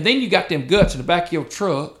 And then you got them guts in the back of your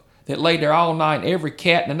truck that laid there all night. And every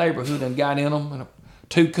cat in the neighborhood and got in them, and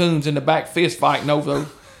 2 coons in the back fist fighting over those.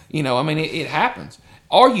 It happens.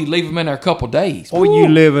 Or you leave them in there a couple days. Or you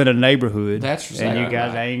live in a neighborhood. That's and you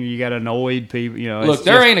got angry, you got annoyed people. Look,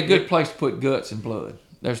 there ain't a good place to put guts and blood.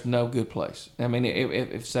 There's no good place. I mean,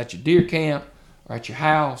 if it's at your deer camp or at your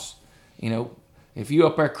house, if you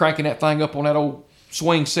up there cranking that thing up on that old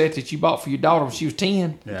swing set that you bought for your daughter when she was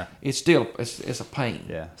 10, yeah, it's still it's a pain.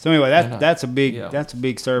 Yeah. So anyway, that's a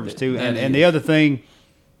big service too. And the other thing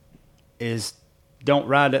is, don't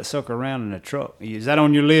ride that sucker around in a truck. Is that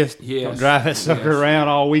on your list? Yes. Don't drive that sucker around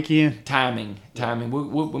all weekend. Timing. We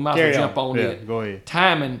might as well jump on it. Go ahead.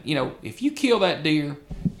 Timing. If you kill that deer,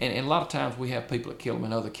 and a lot of times we have people that kill them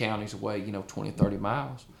in other counties away, 20, 30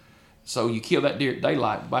 miles. So you kill that deer at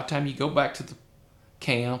daylight. By the time you go back to the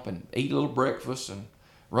camp and eat a little breakfast and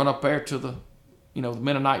run up there to the, the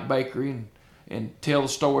Mennonite bakery and tell the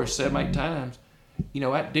story 7, 8 times,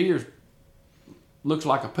 that deer looks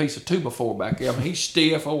like a piece of 2x4 back there. I mean, he's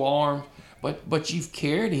stiff, arms, but you've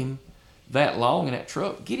carried him that long in that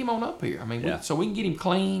truck. Get him on up here. I mean, so we can get him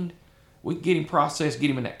cleaned, we can get him processed, get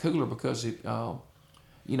him in that cooler because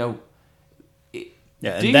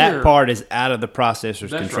and that part is out of the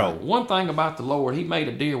processor's control. Right. One thing about the Lord, He made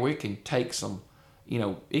a deer where it can take some,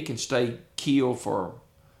 it can stay killed for,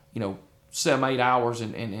 7, 8 hours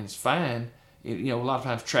and it's fine. A lot of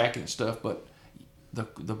times tracking and stuff, but the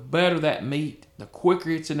better that meat, the quicker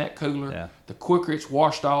it's in that cooler, the quicker it's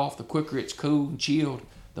washed off, the quicker it's cooled and chilled,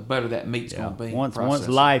 the better that meat's going to be. Once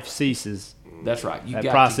life ceases, that's right. That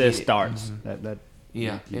process starts.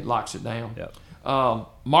 Mm-hmm. It locks it down. Yep.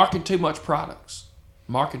 Marking too much products.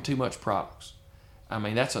 I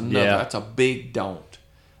mean, that's another. Yeah. That's a big don't.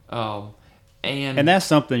 And that's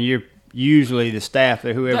something you're usually the staff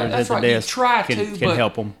or whoever's at the desk can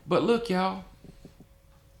help them. But look, y'all,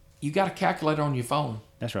 you got a calculator on your phone.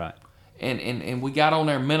 That's right. And we got on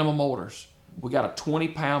there minimum orders. We got a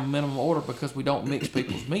 20-pound minimum order because we don't mix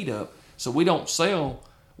people's meat up. So we don't sell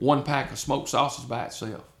 1 pack of smoked sausage by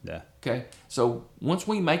itself. Yeah. Okay. So once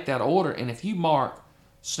we make that order, and if you mark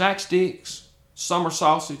snack sticks, summer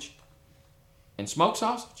sausage, and smoked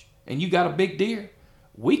sausage, and you got a big deer,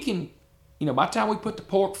 we can, by the time we put the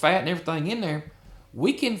pork fat and everything in there,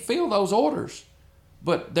 we can fill those orders.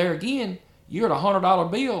 But there again, you're at a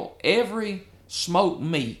 $100 bill. Every smoked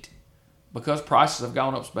meat, because prices have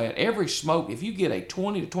gone up so bad, every smoke, if you get a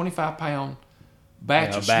 20 to 25 pound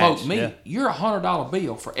batch of smoked meat, you're a $100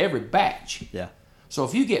 bill for every batch. Yeah. So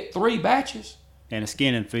if you get 3 batches and a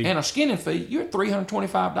skinning fee, you're at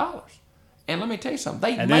 $325. And let me tell you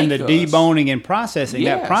something. Then the deboning and processing,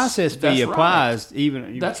 that process fee applies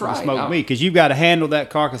even for the smoked meat, because you've got to handle that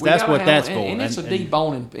carcass. That's what that's for. And it's a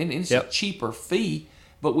deboning, and it's a cheaper fee,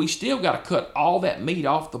 but we still got to cut all that meat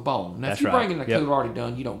off the bone. Now, if you bring in a cooler already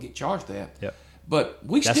done, you don't get charged that. Yep. But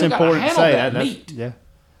we still got to handle that meat. Yeah.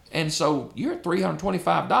 And so you're at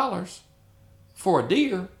 $325 for a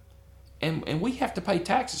deer, and we have to pay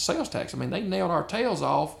taxes, sales tax. I mean, they nailed our tails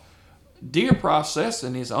off. Deer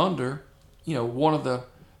processing is under, one of the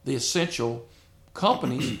essential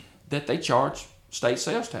companies that they charge state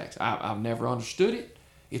sales tax. I've never understood it.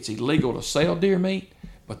 It's illegal to sell deer meat,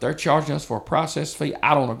 but they're charging us for a process fee.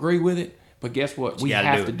 I don't agree with it, but guess what? We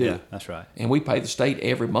have to do it. That's right. And we pay the state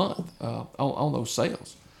every month on those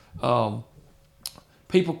sales.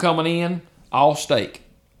 People coming in, all steak.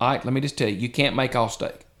 All right, let me just tell you, you can't make all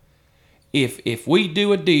steak. If we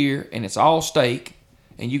do a deer and it's all steak,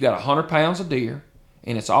 and you got 100 pounds of deer,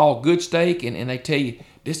 and it's all good steak, and they tell you,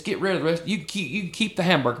 just get rid of the rest. You can keep the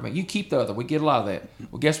hamburger meat. You keep the other. We get a lot of that.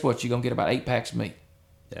 Well, guess what? You're going to get about 8 packs of meat.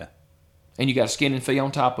 Yeah. And you got a skin and fee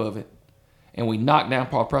on top of it. And we knock down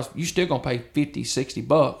part of the price. You're still going to pay $50,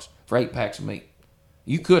 $60 for 8 packs of meat.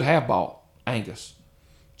 You could have bought Angus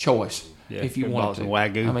choice if you wanted to.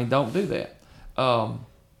 Wagyu. I mean, don't do that.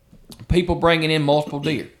 People bringing in multiple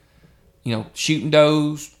deer. You know, shooting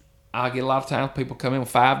does. I get a lot of times people come in with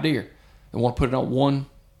 5 deer. They want to put it on one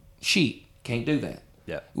sheet. Can't do that.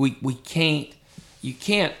 Yeah. We can't. You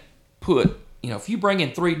can't put. You know, if you bring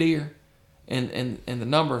in 3 deer, and the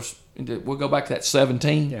numbers, we'll go back to that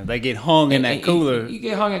 17. Yeah, they get hung in that cooler. You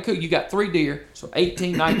get hung in that cooler. You got 3 deer, so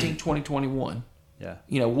 18, 19, 20, 21. Yeah.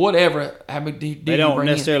 You know, whatever. How many deer They don't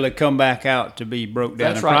necessarily come back out to be broke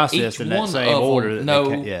down and processed in that same order.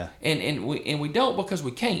 No. Yeah. And we don't, because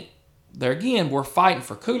we can't. There again, we're fighting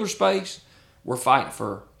for cooler space. We're fighting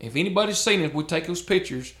for, if anybody's seen it, we take those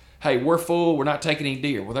pictures. Hey, we're full. We're not taking any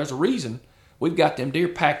deer. Well, there's a reason. We've got them deer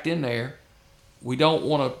packed in there. We don't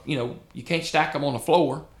want to, you can't stack them on the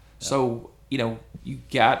floor. Yeah. So, you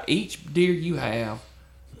got each deer you have,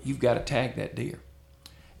 you've got to tag that deer.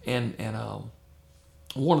 And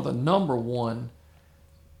one of the number one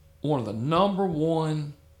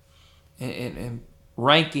and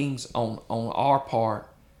rankings on our part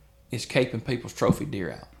is caping people's trophy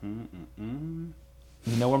deer out.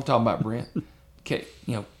 You know what I'm talking about, Brent? Okay,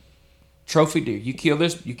 trophy deer. You kill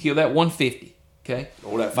this, you kill that 150. Okay.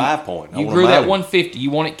 Or that 5 point. You grew that 150. You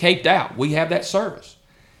want it caped out. We have that service.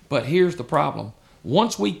 But here's the problem.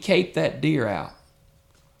 Once we cape that deer out,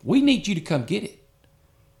 we need you to come get it.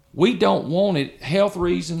 We don't want it, health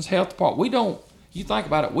reasons, health department. You think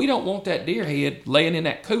about it, we don't want that deer head laying in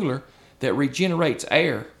that cooler that regenerates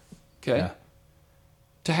air, okay, yeah,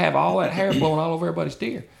 to have all that hair blowing all over everybody's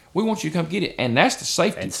deer. We want you to come get it, and that's the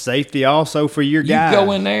safety. And safety also for your guys. You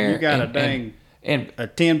go in there. You got a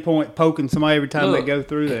 10-point poking somebody every time they go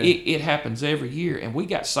through there. It happens every year, and we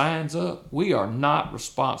got signs up. We are not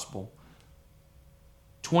responsible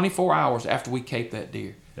 24 hours after we cape that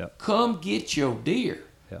deer. Yep. Come get your deer.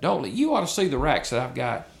 Yep. You ought to see the racks that I've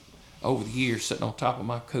got over the years sitting on top of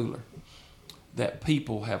my cooler that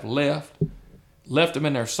people have left them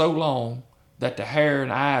in there so long that the hair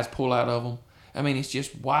and eyes pull out of them. I mean, it's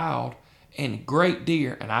just wild and great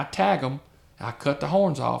deer. And I tag them. I cut the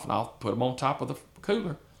horns off and I'll put them on top of the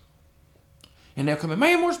cooler. And they'll come in,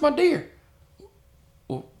 man, where's my deer?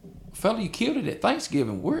 Well, fella, you killed it at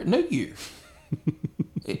Thanksgiving. We're at New Year.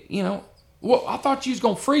 Well, I thought you was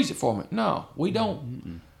going to freeze it for me. No, we don't.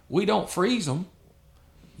 Mm-mm. We don't freeze them.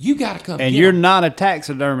 You got to come and get you're them. Not a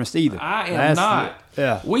taxidermist either. I am not.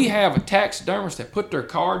 Yeah. We have a taxidermist that put their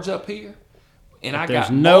cards up here. And there's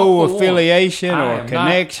no affiliation or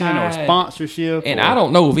connection or sponsorship. And I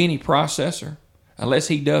don't know of any processor, unless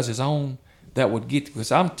he does his own, that would get,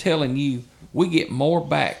 because I'm telling you, we get more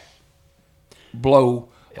back blow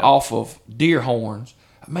off of deer horns.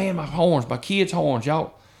 Man, my horns, my kids' horns,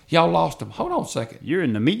 y'all lost them. Hold on a second. You're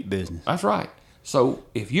in the meat business. That's right. So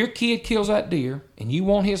if your kid kills that deer and you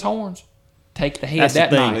want his horns, take the head. That's that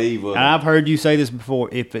the thing. night. And I've heard you say this before.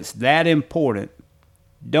 If it's that important,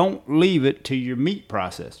 don't leave it to your meat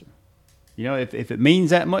processor. If it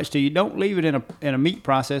means that much to you, don't leave it in a meat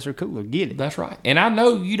processor cooler. Get it. That's right. And I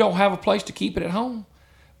know you don't have a place to keep it at home,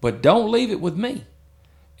 but don't leave it with me.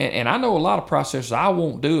 And I know a lot of processors, I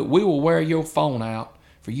won't do it. We will wear your phone out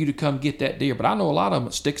for you to come get that deer. But I know a lot of them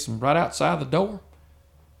that sticks them right outside the door.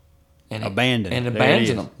 And abandons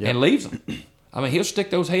them and leaves them. I mean, he'll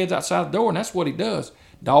stick those heads outside the door, and that's what he does.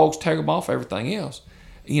 Dogs tear them off, everything else.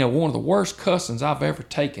 One of the worst cussings I've ever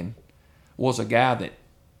taken was a guy that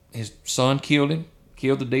his son killed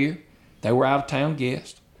the deer. They were out of town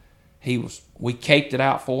guests. We caped it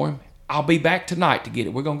out for him. I'll be back tonight to get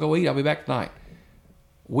it. We're going to go eat. I'll be back tonight.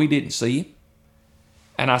 We didn't see him.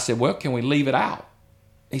 And I said, well, can we leave it out?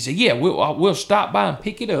 He said, yeah, we'll stop by and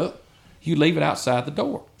pick it up. You leave it outside the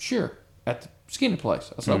door. Sure, at the skinny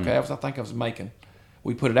place. I said, okay, I think I was making.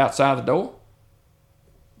 We put it outside the door.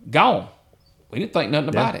 Gone. We didn't think nothing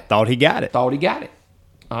about it. Thought he got it.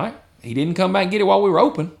 All right. He didn't come back and get it while we were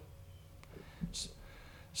open.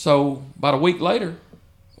 So about a week later,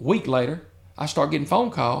 I start getting phone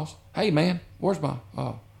calls. Hey, man, where's my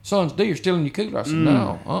son's deer still in your cooler? I said,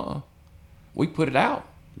 no, we put it out.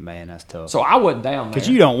 Man, that's tough. So I wasn't down there. Because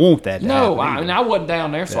you don't want that to happen. I wasn't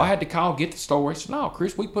down there, so I had to call, get the story. I said, no,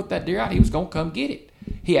 Chris, we put that deer out. He was going to come get it.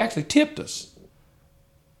 He actually tipped us.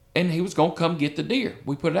 And he was going to come get the deer.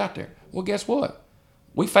 We put it out there. Well, guess what?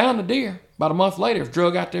 We found the deer. About a month later, it was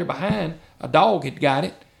drug out there behind. A dog had got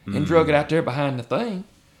it and drug it out there behind the thing.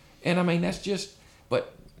 And, I mean, that's just...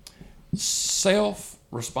 But self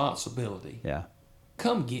responsibility. Yeah.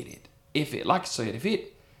 Come get it. If it, like I said,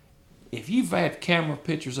 if you've had camera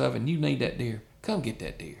pictures of it and you need that deer, come get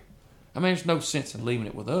that deer. I mean, there's no sense in leaving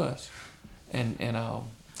it with us. And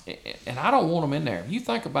I don't want them in there. If you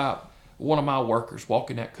think about one of my workers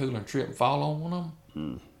walking that cooler and trip and fall on one of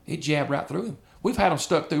them, it jabbed right through him. We've had them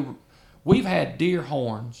stuck through. We've had deer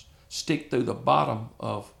horns stick through the bottom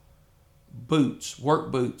of boots,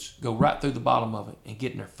 work boots, go right through the bottom of it and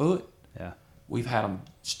get in their foot. Yeah. We've had them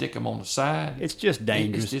stick them on the side. It's just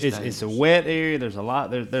dangerous. It's It's a wet area. There's a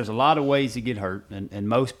lot. There's a lot of ways to get hurt, and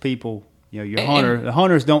most people, the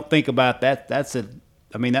hunters don't think about that. That's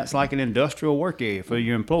like an industrial work area for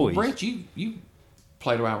your employees. Well, Brent, you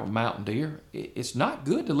played around with mountain deer. It's not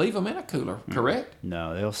good to leave them in a cooler, correct?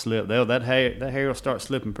 No, they'll slip. That hair will start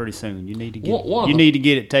slipping pretty soon. You need to get need to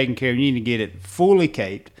get it taken care of. You need to get it fully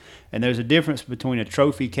caped. And there's a difference between a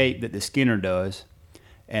trophy cape that the skinner does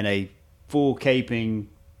and a full caping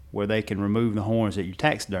where they can remove the horns that your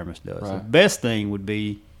taxidermist does. Right. The best thing would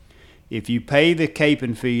be if you pay the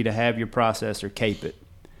caping fee to have your processor cape it,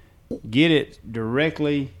 get it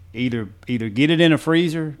directly, either get it in a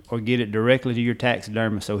freezer or get it directly to your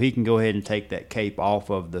taxidermist so he can go ahead and take that cape off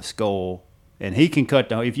of the skull. And he can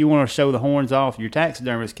if you want to show the horns off, your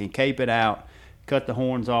taxidermist can cape it out, cut the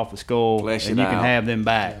horns off the skull, Flesh and it you can out. have them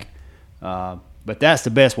back. But that's the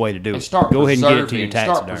best way to do And it. start Go ahead and get it to preserving- your start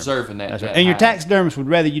taxidermist. preserving that- That's right. that And your hide. taxidermist would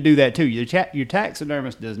rather you do that too. Your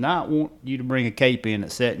taxidermist does not want you to bring a cape in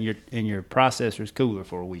that's set in your processor's cooler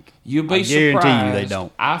for a week. You'll be I guarantee surprised. you they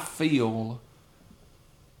don't. I feel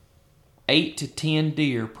 8 to 10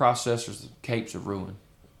 deer processors capes are ruined,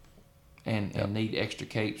 and need extra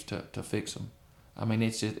capes to fix them. I mean,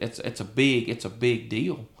 it's a big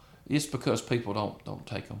deal. It's because people don't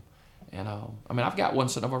take them. And I mean, I've got one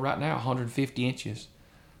sitting over right now, 150 inches.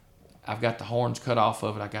 I've got the horns cut off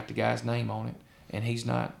of it. I got the guy's name on it, and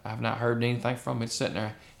I've not heard anything from him. It's sitting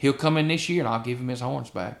there. He'll come in this year, and I'll give him his horns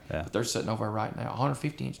back. Yeah. But they're sitting over there right now,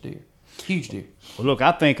 150 inch deer, huge deer. Well, look,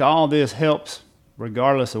 I think all this helps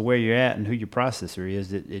regardless of where you're at and who your processor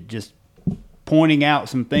is. It just pointing out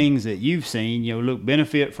some things that you've seen, look,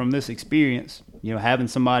 benefit from this experience, having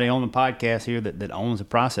somebody on the podcast here that owns a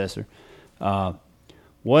processor.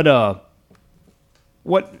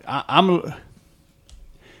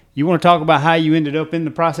 You want to talk about how you ended up in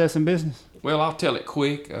the processing business? Well, I'll tell it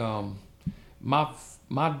quick. My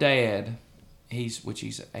dad, he's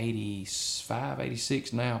 85,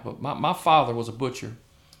 86 now, but my father was a butcher.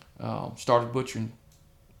 Started butchering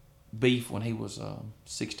beef when he was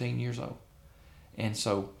 16 years old. And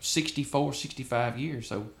so 64, 65 years.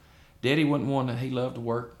 So Daddy wasn't one that he loved to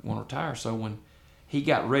work, want to retire. So when he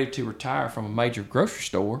got ready to retire from a major grocery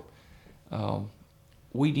store,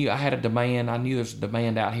 we knew I had a demand. I knew there was a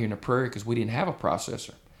demand out here in the prairie because we didn't have a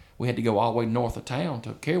processor. We had to go all the way north of town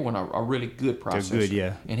to Carolyn, a really good processor. They're good,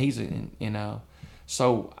 yeah. And he's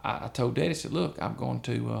so I told Daddy, I said, look, I'm going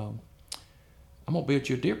to build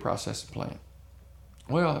you a deer processing plant.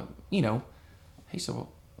 Well, he said,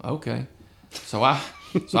 well, okay. So I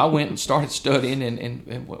went and started studying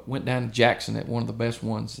and went down to Jackson at one of the best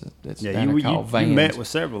ones that's down there called Vans. You met with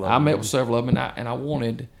several of them. I met with several of them, and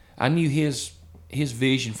I knew his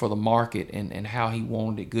vision for the market and how he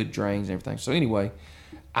wanted it, good drains and everything. So anyway,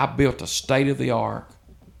 I built a state-of-the-art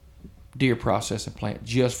deer processing plant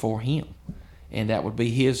just for him, and that would be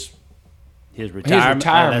his retirement.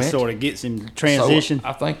 That sort of gets him transition. So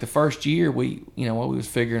I think the first year we was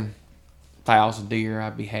figuring 1,000 deer.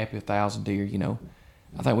 I'd be happy with 1,000 deer.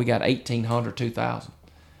 I think we got 1,800, 2,000.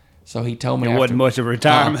 So he told me it wasn't much of a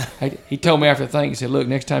retirement. He told me after the thing, he said, look,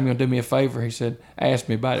 next time you're going to do me a favor, he said, ask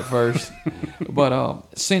me about it first. But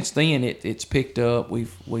since then, it's picked up.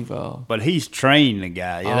 We've But he's trained the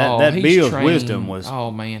guy. Yeah, that he's Bill's trained- wisdom was.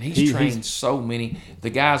 Oh, man, he's trained so many. The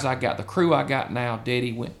guys I got, the crew I got now,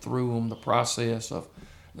 Daddy went through them, the process of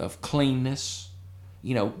cleanness,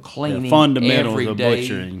 cleaning The fundamentals every of day,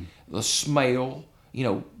 butchering. the smell.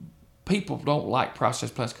 People don't like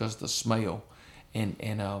processed plants because of the smell. And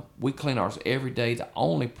we clean ours every day. The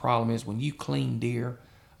only problem is when you clean deer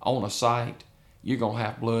on a site, you're going to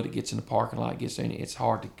have blood that gets in the parking lot, gets in it. It's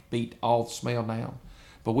hard to beat all the smell down.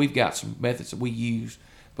 But we've got some methods that we use.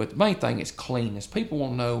 But the main thing is cleanness. People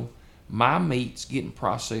want to know my meat's getting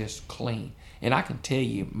processed clean. And I can tell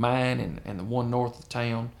you, mine and the one north of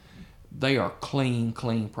town, they are clean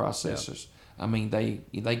processors. Yeah. I mean, they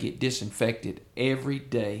get disinfected every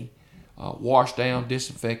day. Washed down,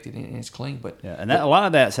 disinfected, and it's clean. But and a lot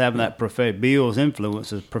of that's having that Bill's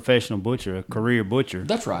influence as a professional butcher, a career butcher.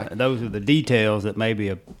 That's right. Those are the details that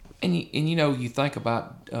maybe you think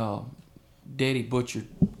about Daddy butchered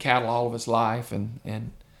cattle all of his life,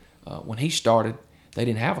 and when he started, they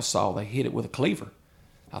didn't have a saw. They hit it with a cleaver.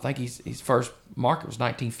 I think his first market was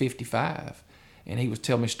 1955. And he was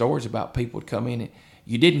telling me stories about people would come in and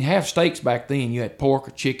you didn't have steaks back then. You had pork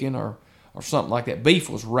or chicken or something like that. Beef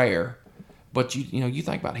was rare. But you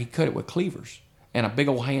think about it, he cut it with cleavers and a big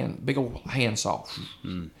old hand saw.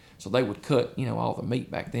 So they would cut, all the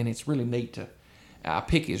meat back then. It's really neat I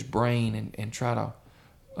pick his brain and try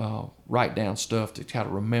to write down stuff to try to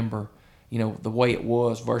remember, the way it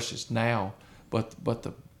was versus now. But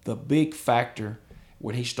the big factor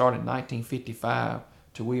when he started in 1955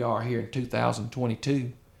 to we are here in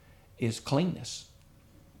 2022 is cleanness.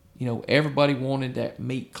 Everybody wanted that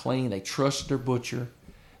meat clean. They trusted their butcher.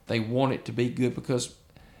 They want it to be good because,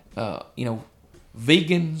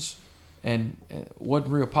 vegans and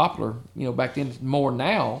wasn't real popular, back then. More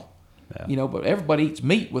now, but everybody eats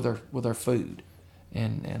meat with their food,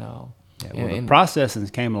 the processing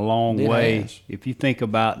came a long way. If you think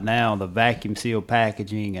about now, the vacuum seal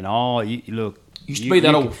packaging and all, you look. Used to be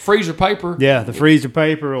that old freezer paper. Yeah, the freezer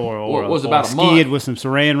paper or it was about a skid month with some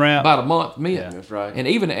saran wrap. About a month meat. Yeah, that's right.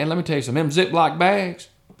 And let me tell you something, them Ziploc bags.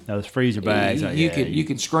 Those freezer bags. You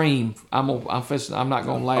can scream. I'm not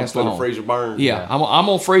gonna last long. I'm freezer burn. Yeah, I'm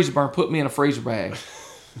gonna freezer burn. Put me in a freezer bag,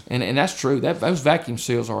 and that's true. Those vacuum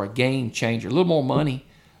seals are a game changer. A little more money,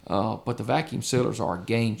 but the vacuum sealers are a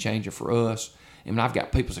game changer for us. And I've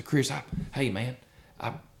got people say, Chris, hey man,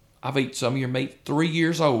 I've eaten some of your meat 3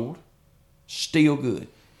 years old, still good,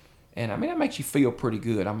 and I mean that makes you feel pretty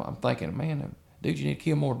good. I'm thinking, man, dude, you need to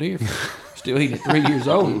kill more deer. Still eating at 3 years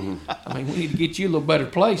old. I mean, we need to get you a little better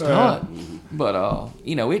place to hunt. But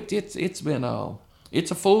it's been it's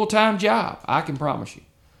a full-time job. I can promise you,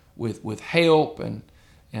 with help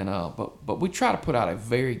but we try to put out a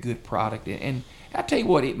very good product. And I tell you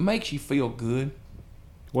what, it makes you feel good.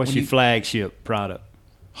 What's your flagship product?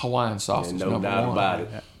 Hawaiian sausage. No doubt about it.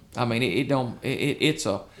 I mean, it's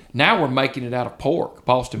now we're making it out of pork,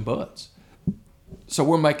 Boston butts. So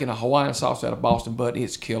we're making a Hawaiian sausage out of Boston butt.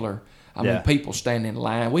 It's killer. I mean, people stand in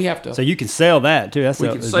line. We have to. So you can sell that too. That's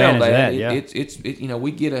the advantage of that. Yeah. It's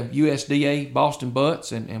we get a USDA Boston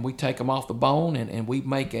butts and we take them off the bone and we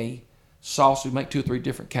make a sausage. We make 2 or 3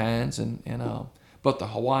 different kinds but the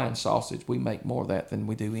Hawaiian sausage we make more of that than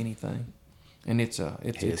we do anything, and it's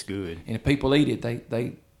good. And if people eat it,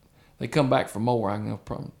 they come back for more. I can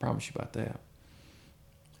promise you about that.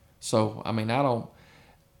 So I mean, I don't.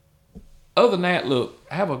 Other than that, look,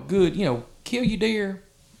 have a good, kill your deer,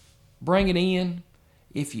 bring it in.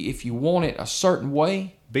 If you want it a certain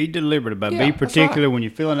way, be deliberate about it. Be particular when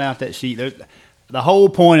you're filling out that sheet. The whole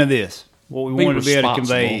point of this, what we want to be able to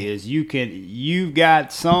convey is you've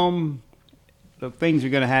got some. Look, things are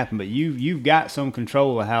going to happen, but you've got some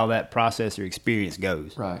control of how that processor experience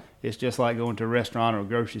goes. Right. It's just like going to a restaurant or a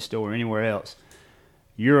grocery store or anywhere else.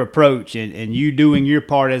 Your approach and you doing your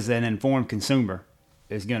part as an informed consumer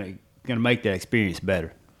is going to make that experience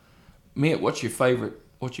better. Mitt, what's your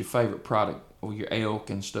favorite product or your elk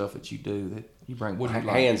and stuff that you do that you bring? What do you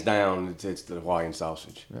like? Hands down, it's the Hawaiian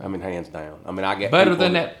sausage. Right. I mean, hands down. I mean, I get better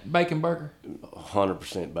than that bacon burger.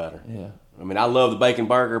 100% better. Yeah. I mean, I love the bacon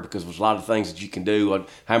burger because there's a lot of things that you can do.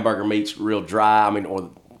 Hamburger meat's real dry. I mean, or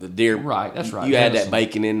the deer. Right, that's right. You add that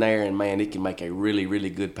bacon in there, and man, it can make a really, really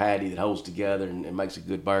good patty that holds together and makes a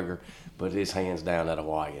good burger. But it's hands down that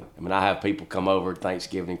Hawaiian. I mean, I have people come over at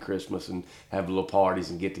Thanksgiving and Christmas and have little parties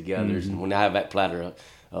and get-togethers. And when I have that platter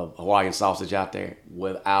of Hawaiian sausage out there,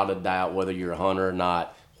 without a doubt, whether you're a hunter or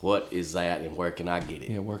not, what is that and where can I get it?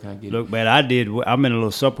 Yeah, where can I get it? Look, man, I'm in a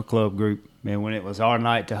little supper club group. Man, when it was our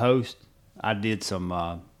night to host, I do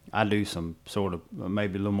some sort of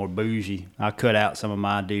maybe a little more bougie. I cut out some of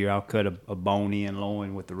my deer. I'll cut a bone-in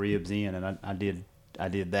loin with the ribs in, and I did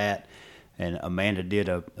that. And Amanda did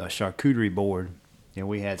a charcuterie board, and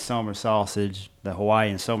we had summer sausage, the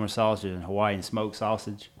Hawaiian summer sausage, and Hawaiian smoked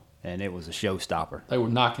sausage, and it was a showstopper. They were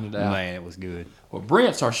knocking it out. Man, it was good. Well,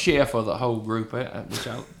 Brent's our chef of the whole group.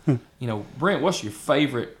 Brent, what's your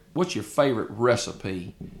favorite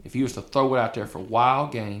recipe? If you was to throw it out there for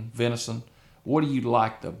wild game, venison, what do you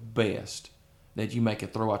like the best that you make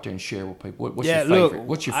it throw out there and share with people? What's your favorite? Look,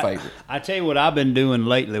 what's your favorite? I tell you what I've been doing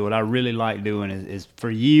lately, what I really like doing is for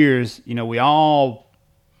years,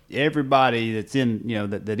 everybody that's in,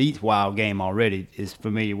 that eats wild game already is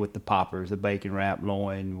familiar with the poppers, the bacon wrap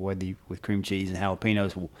loin, with cream cheese and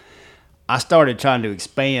jalapenos. Well, I started trying to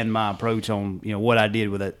expand my approach on, what I did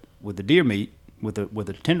with the deer meat, with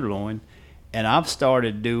the tenderloin, and I've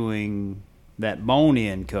started doing that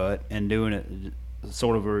bone-in cut and doing it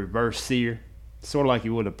sort of a reverse sear, sort of like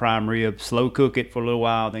you would a prime rib. Slow cook it for a little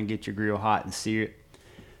while, then get your grill hot and sear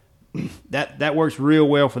it. That works real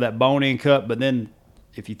well for that bone-in cut, but then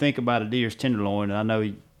if you think about a deer's tenderloin, and I know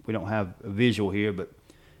we don't have a visual here, but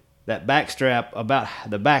that back strap, about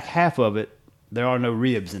the back half of it, there are no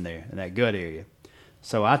ribs in there, in that gut area.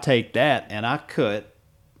 So I take that and I cut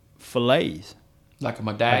fillets. Like a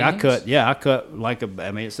medallion? I cut like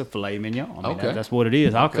it's a filet mignon. I mean, Okay. that's what it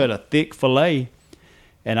is. I'll cut a thick filet,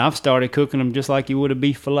 and I've started cooking them just like you would a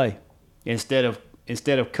beef filet. Instead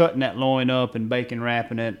of cutting that loin up and bacon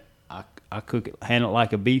wrapping it, I cook it, handle it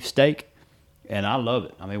like a beef steak, and I love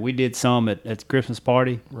it. I mean, we did some at the Christmas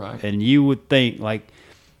party, Right. and you would think, like,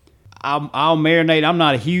 I'll marinate. I'm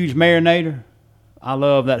not a huge marinator. I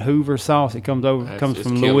love that Hoover sauce. It comes It's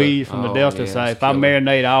from killer. Louise, from the Oh, Delta yeah, side. it's If I killer.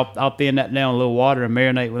 marinate, I'll thin that down in a little water and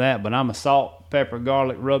marinate with that. But I'm a salt, pepper,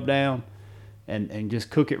 garlic rub down, and just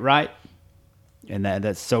cook it right. And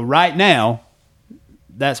that's so right now.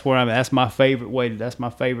 That's where I'm at. That's my favorite way. That's my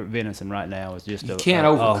favorite venison right now. Is just You a can't a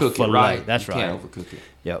overcook it, fillet. right? That's you right. Can't overcook it.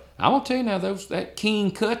 Yep. I'm gonna tell you now, that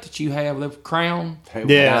king cut that you have, the crown.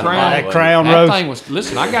 Yeah, Crown- that crown That roast. thing was.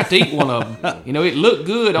 Listen, I got to eat one of them. You know, it looked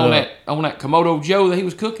good on that Komodo Joe that he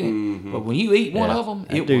was cooking. But when you eat one Yeah, of them,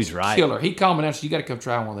 that it dude's was right. killer. He called me down and said, "You got to come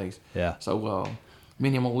try one of these." Yeah. So me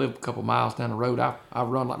and him gonna live a couple miles down the road. I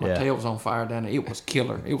run like my Yeah. tail was on fire down there. It was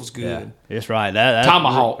killer. It was Yeah, good. it's right. That's,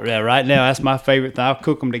 Tomahawk. Yeah, right now that's my favorite thing. I'll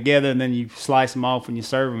cook them together, and then you slice them off when you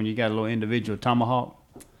serve them, and you got a little individual tomahawk.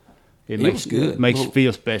 It was good. Makes you Little-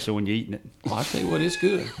 feel special when you're eating it. Well, I tell you what, it's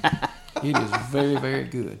good. It is very, very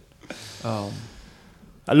good.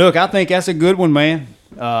 Look, I think that's a good one, man.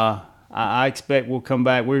 I expect we'll come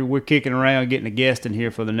back. We're kicking around getting a guest in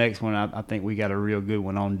here for the next one. I think we got a real good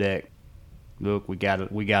one on deck. Look, we got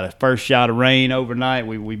a first shot of rain overnight.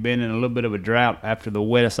 We've been in a little bit of a drought after the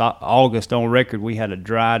wettest August on record. We had a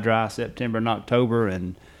dry September and October,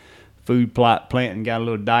 and food plot planting got a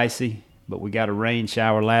little dicey. But we got a rain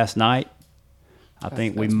shower last night. I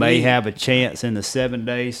think we that's may big. have a chance in the 7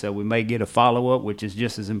 days, so we may get a follow-up, which is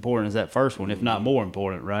just as important as that first one, if not more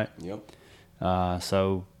important, right? Yep.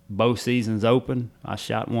 So both seasons open. I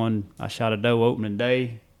shot a doe opening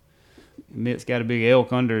day. Mitt's got a big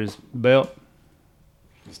elk under his belt.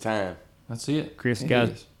 It's time. That's it. Chris It got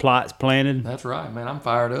is. plots planted. That's right, man. I'm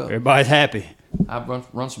fired up. Everybody's happy. I've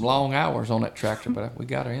run some long hours on that tractor, but we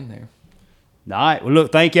got her in there. All right. Well,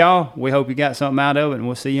 look, thank y'all. We hope you got something out of it, and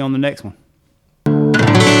we'll see you on the next one.